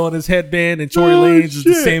soil on his headband, and Tory Lanez is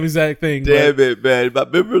the same exact thing. Damn it, man. I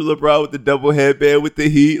remember LeBron with the double headband with the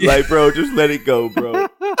heat. Like, bro, just let it go, bro.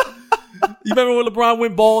 You remember when LeBron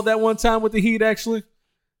went bald that one time with the heat, actually?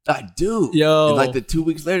 I do. Yo. And like the 2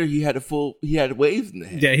 weeks later, he had waves in the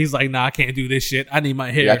head. Yeah, he's like, nah, I can't do this shit. I need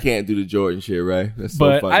my hair. Yeah, I can't do the Jordan shit, right? That's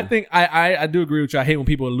so funny. I think I do agree with you. I hate when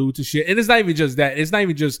people allude to shit. And it's not even just that. It's not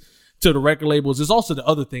even just to the record labels. It's also the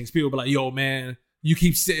other things. People be like, yo, man, you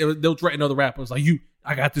keep saying, they'll threaten other rappers. Like,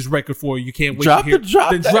 I got this record for you. You can't wait to hear it.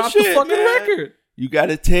 Then drop the fucking record. You got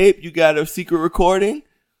a tape. You got a secret recording.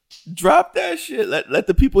 Drop that shit. Let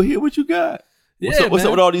the people hear what you got. What's up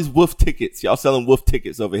with all these wolf tickets? Y'all selling wolf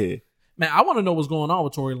tickets over here. Man, I want to know what's going on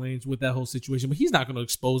with Tory Lanez with that whole situation, but he's not going to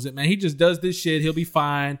expose it, man. He just does this shit. He'll be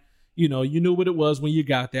fine. You know, you knew what it was when you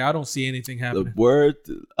got there. I don't see anything happening. The word,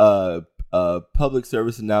 public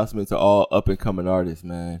service announcements are all up and coming artists,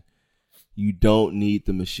 man. You don't need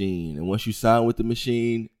the machine. And once you sign with the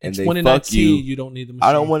machine and they fuck you don't need the machine.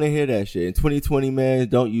 I don't want to hear that shit. In 2020, man,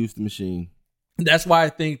 don't use the machine. That's why I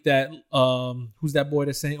think that, who's that boy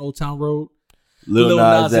that's saying Old Town Road? Lil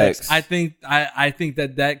Nas X. I think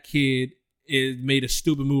that kid made a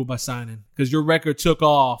stupid move by signing because your record took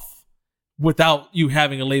off without you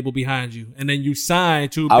having a label behind you, and then you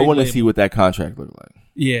signed to. I want to see what that contract looked like.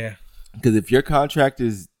 Yeah, because if your contract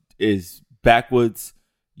is backwards,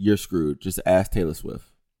 you're screwed. Just ask Taylor Swift.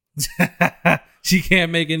 She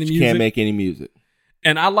can't make any music. She can't make any music.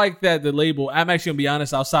 And I like that the label. I'm actually gonna be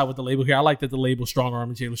honest. Outside with the label here, I like that the label strong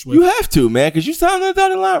arming Taylor Swift. You have to, man, because you signed on the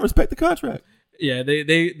dotted line. Respect the contract. Yeah,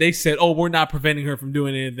 they said, oh, we're not preventing her from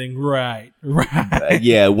doing anything. Right.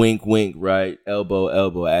 Yeah, wink, wink, right?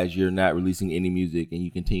 Elbow, as you're not releasing any music and you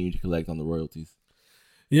continue to collect on the royalties.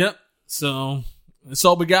 Yep. So that's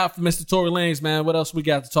all we got for Mr. Tory Lanez, man. What else we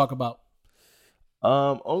got to talk about?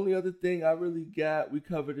 Only other thing I really got, we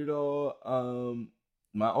covered it all.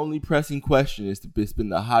 My only pressing question is it's been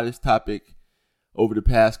the hottest topic over the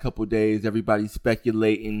past couple of days. Everybody's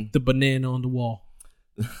speculating. The banana on the wall.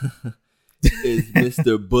 Is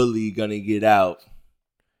Mr. Bully gonna get out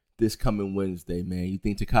this coming Wednesday, man? You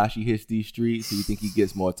think Tekashi hits these streets, or you think he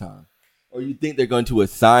gets more time, or you think they're going to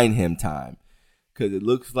assign him time? Because it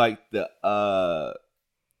looks like the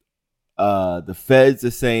feds are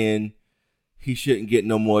saying he shouldn't get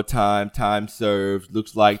no more time. Time served.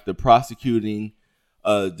 Looks like the prosecuting,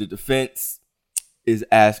 the defense is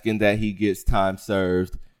asking that he gets time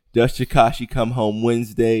served. Does Tekashi come home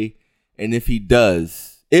Wednesday? And if he does.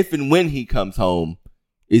 If and when he comes home,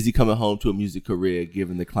 is he coming home to a music career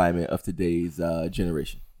given the climate of today's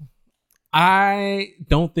generation? I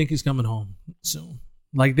don't think he's coming home soon.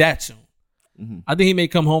 Like that soon. Mm-hmm. I think he may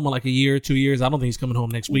come home in like a year, 2 years. I don't think he's coming home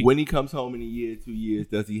next week. When he comes home in a year, 2 years,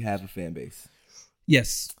 does he have a fan base?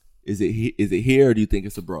 Yes. Is it here or do you think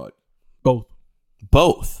it's abroad?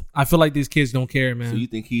 Both. I feel like these kids don't care, man. So you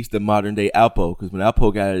think he's the modern day Alpo? Because when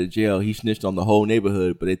Alpo got out of jail, he snitched on the whole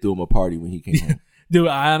neighborhood, but they threw him a party when he came home. Dude,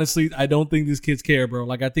 I don't think these kids care, bro.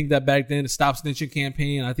 Like, I think that back then, the Stop Snitching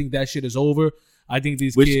campaign, I think that shit is over. I think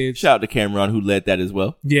these kids. Shout out to Cameron who led that as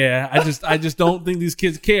well. Yeah, I just don't think these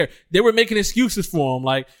kids care. They were making excuses for him,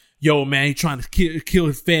 like, yo, man, he trying to kill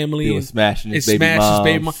his family. He was smashing his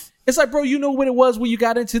baby mom. It's like, bro, you know what it was when you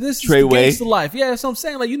got into this? Gangsta life. Yeah, that's what I'm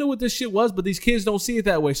saying. Like, you know what this shit was, but these kids don't see it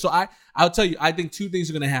that way. So I'll tell you, I think two things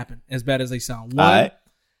are going to happen, as bad as they sound. One,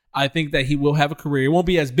 I think that he will have a career. It won't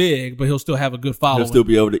be as big, but he'll still have a good following. He'll still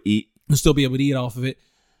be able to eat. He'll still be able to eat off of it.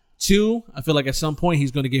 Two, I feel like at some point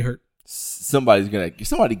he's going to get hurt. Somebody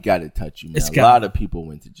got to touch you, man. A lot of people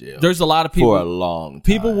went to jail. There's a lot of people for a long time.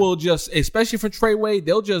 People will just, especially for Treyway,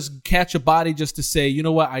 they'll just catch a body just to say, you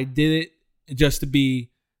know what, I did it just to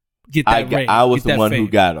get that ring. I was the one who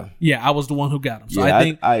got him. Yeah, I was the one who got him. So yeah, I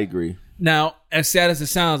think I agree. Now, as sad as it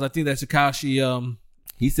sounds, I think that Tekashi.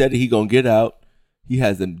 He said that he gonna get out. He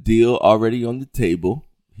has a deal already on the table.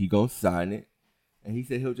 He gonna sign it, and he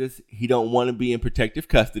said he don't want to be in protective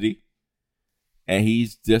custody. And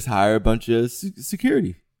he's just hired a bunch of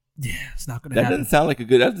security. Yeah, it's not going to happen. That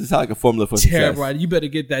doesn't sound like a formula for success. Terrible, right? You better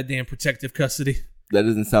get that damn protective custody. That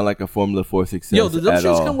doesn't sound like a formula for success. Yo, do those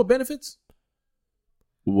shits come with benefits?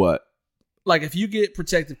 What? Like if you get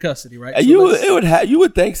protective custody, right? So you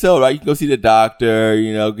would think so, right? You can go see the doctor,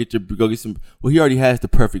 go get some. Well, he already has the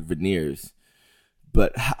perfect veneers.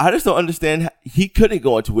 But I just don't understand. He couldn't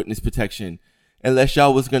go into witness protection unless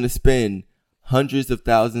y'all was going to spend hundreds of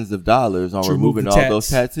thousands of dollars on removing all those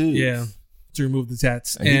tattoos. Yeah, to remove the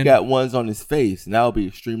tats. And he got ones on his face, and that would be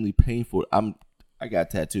extremely painful. I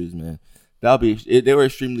got tattoos, man. They were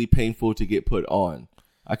extremely painful to get put on.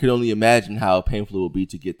 I could only imagine how painful it would be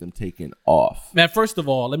to get them taken off. Man, first of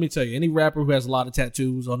all, let me tell you, any rapper who has a lot of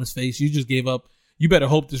tattoos on his face, you just gave up. You better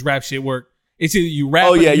hope this rap shit work. It's either you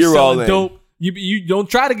rap or you're selling dope. You don't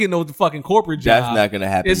try to get no fucking corporate job. That's not going to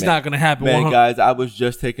happen. It's not going to happen. Man, guys, I was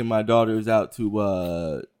just taking my daughters out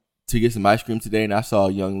to get some ice cream today, and I saw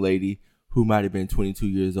a young lady who might have been 22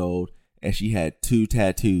 years old, and she had 2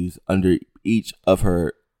 tattoos under each of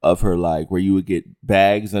her like where you would get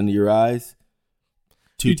bags under your eyes.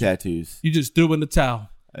 2 tattoos. You just threw in the towel.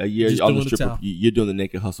 You're on the stripper. You're doing the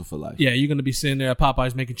naked hustle for life. Yeah, you're gonna be sitting there at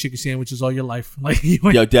Popeyes making chicken sandwiches all your life. Like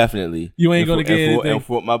yo, definitely. You ain't gonna get anything. And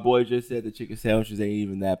for what my boy just said, the chicken sandwiches ain't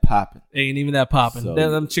even that popping. So,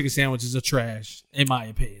 them chicken sandwiches are trash, in my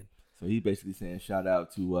opinion. So he's basically saying shout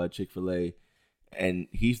out to Chick-fil-A, and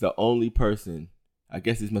he's the only person. I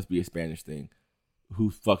guess this must be a Spanish thing. Who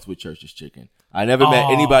fucks with Church's Chicken? I never met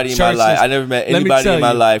anybody in my life. I never met anybody in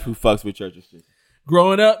my life who fucks with Church's Chicken.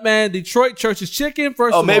 Growing up, man, Detroit Church's Chicken.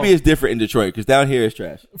 Maybe it's different in Detroit because down here it's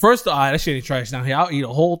trash. First of all, that shit ain't trash down here. I'll eat a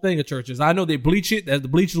whole thing of Church's. I know they bleach it. The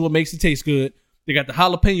bleach is what makes it taste good. They got the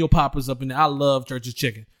jalapeno poppers up in there. I love Church's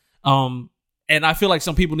Chicken. And I feel like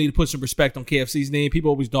some people need to put some respect on KFC's name.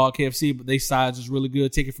 People always dog KFC, but they sides is really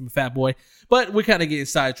good. Take it from a fat boy. But we're kind of getting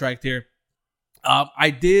sidetracked here.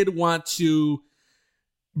 I did want to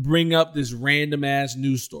bring up this random ass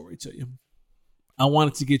news story to you. I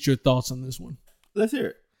wanted to get your thoughts on this one. Let's hear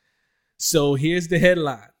it. So here's the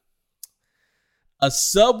headline. A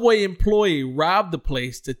Subway employee robbed the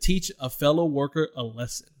place to teach a fellow worker a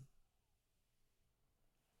lesson.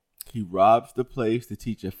 He robs the place to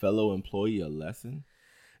teach a fellow employee a lesson?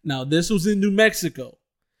 Now, this was in New Mexico.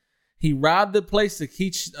 He robbed the place to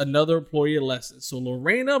teach another employee a lesson. So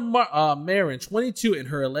Lorena Marin, 22, and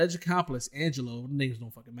her alleged accomplice, Angelo, names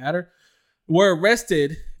don't fucking matter, were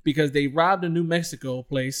arrested because they robbed a New Mexico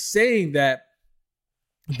place, saying that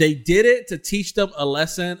they did it to teach them a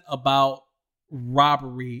lesson about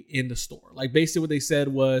robbery in the store. Like basically what they said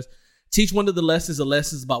was teach one of the lessons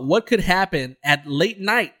about what could happen at late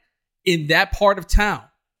night in that part of town.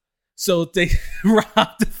 So they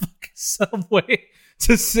robbed the fucking Subway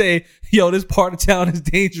to say, yo, this part of town is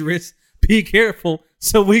dangerous. Be careful.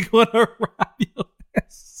 So we gonna rob your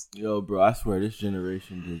ass. Yo, bro, I swear this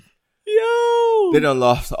generation did. Yo, they done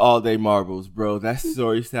lost all their marbles, bro. That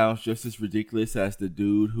story sounds just as ridiculous as the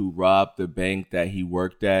dude who robbed the bank that he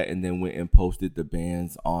worked at and then went and posted the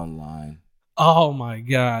bands online. Oh my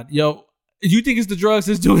God. Yo, you think it's the drugs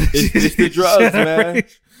that's doing this? It's the drugs, man.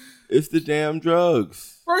 It's the damn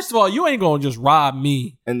drugs. First of all, you ain't gonna just rob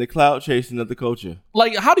me. And the clout chasing of the culture.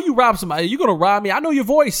 Like, how do you rob somebody? You gonna rob me? I know your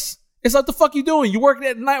voice. It's like, the fuck you doing? You working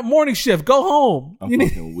at night morning shift. Go home. I'm you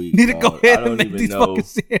fucking weak. need to go ahead and make these fucking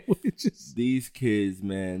sandwiches. These kids,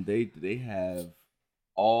 man, they have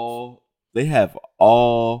all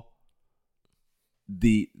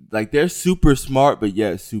the, like, they're super smart, but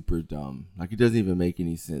yet super dumb. Like, it doesn't even make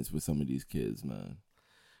any sense with some of these kids, man.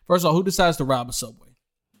 First of all, who decides to rob a Subway?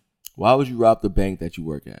 Why would you rob the bank that you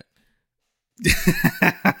work at?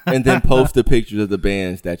 And then post the pictures of the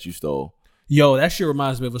bands that you stole. Yo, that shit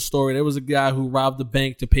reminds me of a story. There was a guy who robbed the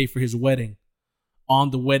bank to pay for his wedding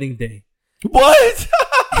on the wedding day. What?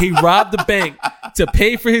 He robbed the bank to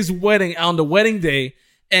pay for his wedding on the wedding day.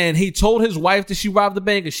 And he told his wife that she robbed the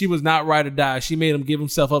bank and she was not right or die. She made him give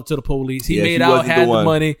himself up to the police. He made out, had the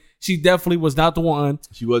money. She definitely was not the one.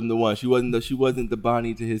 She wasn't the one. She wasn't the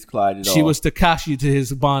Bonnie to his Clyde at all. She was Takashi to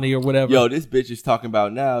his Bonnie or whatever. Yo, this bitch is talking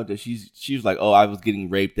about now that she was like, oh, I was getting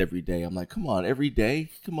raped every day. I'm like, come on, every day?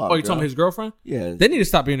 Come on. Oh, you talking about his girlfriend? Yeah. They need to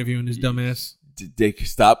stop interviewing this dumbass. They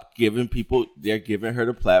stop giving people, they're giving her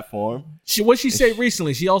the platform. What she said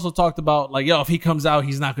recently, she also talked about, like, yo, if he comes out,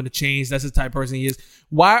 he's not going to change. That's the type of person he is.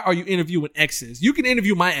 Why are you interviewing exes? You can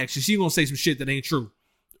interview my exes. She's going to say some shit that ain't true.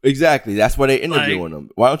 Exactly. That's why they're interviewing them.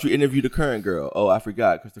 Why don't you interview the current girl? Oh, I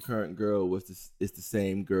forgot, because the current girl it's the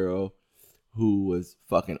same girl who was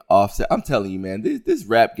fucking Offset. I'm telling you, man, this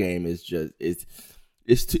rap game is just,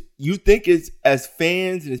 you think it's, as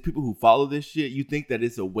fans and as people who follow this shit, you think that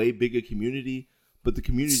it's a way bigger community, but the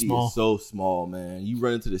community is so small, man. You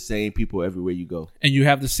run into the same people everywhere you go. And you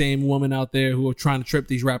have the same women out there who are trying to trip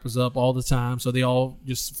these rappers up all the time, so they all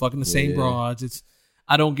just fucking the same broads.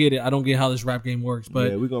 I don't get it. I don't get how this rap game works.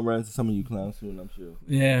 But yeah, we're going to run into some of you clowns soon, I'm sure.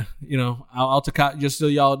 Yeah, I'll just so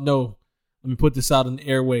y'all know, let me put this out in the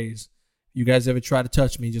airways. You guys ever try to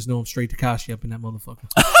touch me, just know I'm straight Tekashi up in that motherfucker.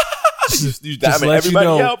 You diamond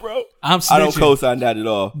everybody out, bro. I don't co-sign that at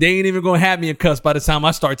all. They ain't even gonna have me in cuss by the time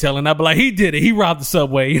I start telling. I'll be like, he did it. He robbed the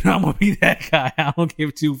Subway. I'm gonna be that guy. I don't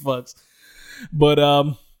give two fucks. But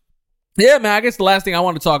yeah, man. I guess the last thing I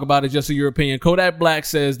want to talk about is just your opinion. Kodak Black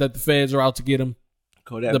says that the feds are out to get him.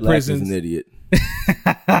 Kodak Black is an idiot.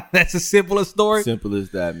 That's as simple a story. Simple as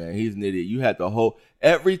that, man. He's an idiot. You had the whole.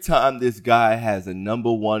 Every time this guy has a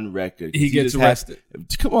 #1 record, he gets arrested.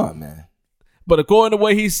 Come on, man. But according to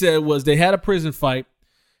what he said was they had a prison fight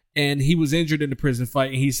and he was injured in the prison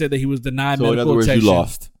fight and he said that he was denied medical attention. So in other words, you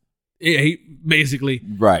lost. Yeah, he basically.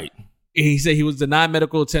 Right. He said he was denied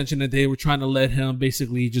medical attention and they were trying to let him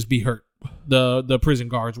basically just be hurt. The prison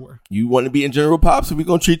guards were. You want to be in General Pop, so we're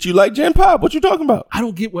going to treat you like Gen Pop. What you talking about? I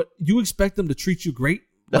don't get what you expect them to treat you great.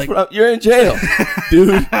 That's you're in jail,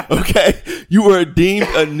 dude. Okay, you were deemed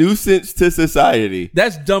a nuisance to society.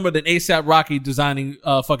 That's dumber than A$AP Rocky designing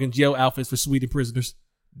fucking jail outfits for Sweden prisoners.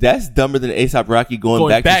 That's dumber than A$AP Rocky going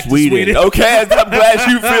back to Sweden. Okay, I'm glad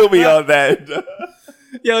you feel me on that.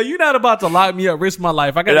 Yo, you're not about to lock me up, risk my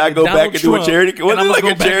life. I gotta go back and do a charity. What like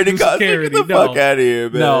a charity concert? Get the fuck out of here,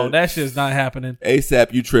 man. No, that shit's not happening.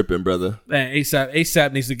 A$AP, you tripping, brother? Man,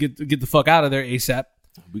 A$AP needs to get the fuck out of there. A$AP.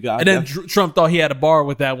 And then Trump thought he had a bar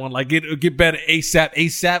with that one. Like, get better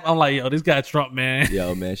A$AP. I'm like, yo, this guy Trump, man.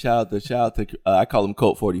 Yo, man, shout out to I call him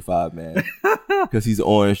Colt 45, man, because he's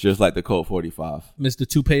orange just like the Colt 45. Mr.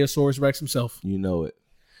 Tupayasaurus Rex himself. You know it.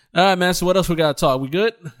 All right, man. So what else we got to talk? We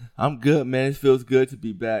good? I'm good, man. It feels good to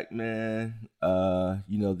be back, man.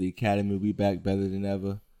 The Academy, we back better than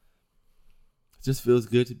ever. It just feels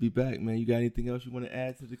good to be back, man. You got anything else you want to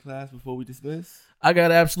add to the class before we dismiss? I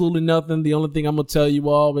got absolutely nothing. The only thing I'm going to tell you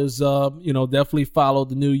all is, definitely follow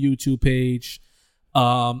the new YouTube page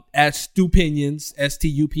at Stupinions,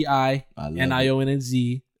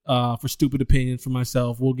 STUPINIONNZ, for Stupid Opinions for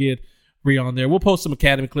myself. We'll get Bree on there. We'll post some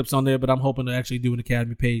Academy clips on there, but I'm hoping to actually do an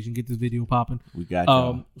Academy page and get this video popping. We got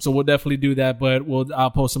you. So we'll definitely do that, but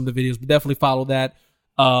I'll post some of the videos. But definitely follow that.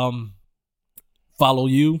 Follow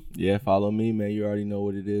you. Yeah, follow me, man. You already know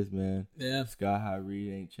what it is, man. Yeah. Sky High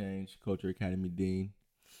Reed ain't changed. Culture Academy Dean.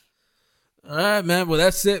 All right, man. Well,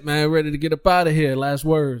 that's it, man. Ready to get up out of here. Last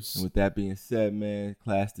words. And with that being said, man,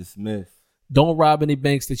 class dismissed. Don't rob any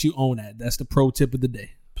banks that you own at. That's the pro tip of the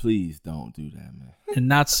day. Please don't do that, man. And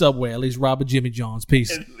not Subway. At least rob a Jimmy John's.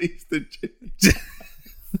 Peace. At least the Jimmy John's.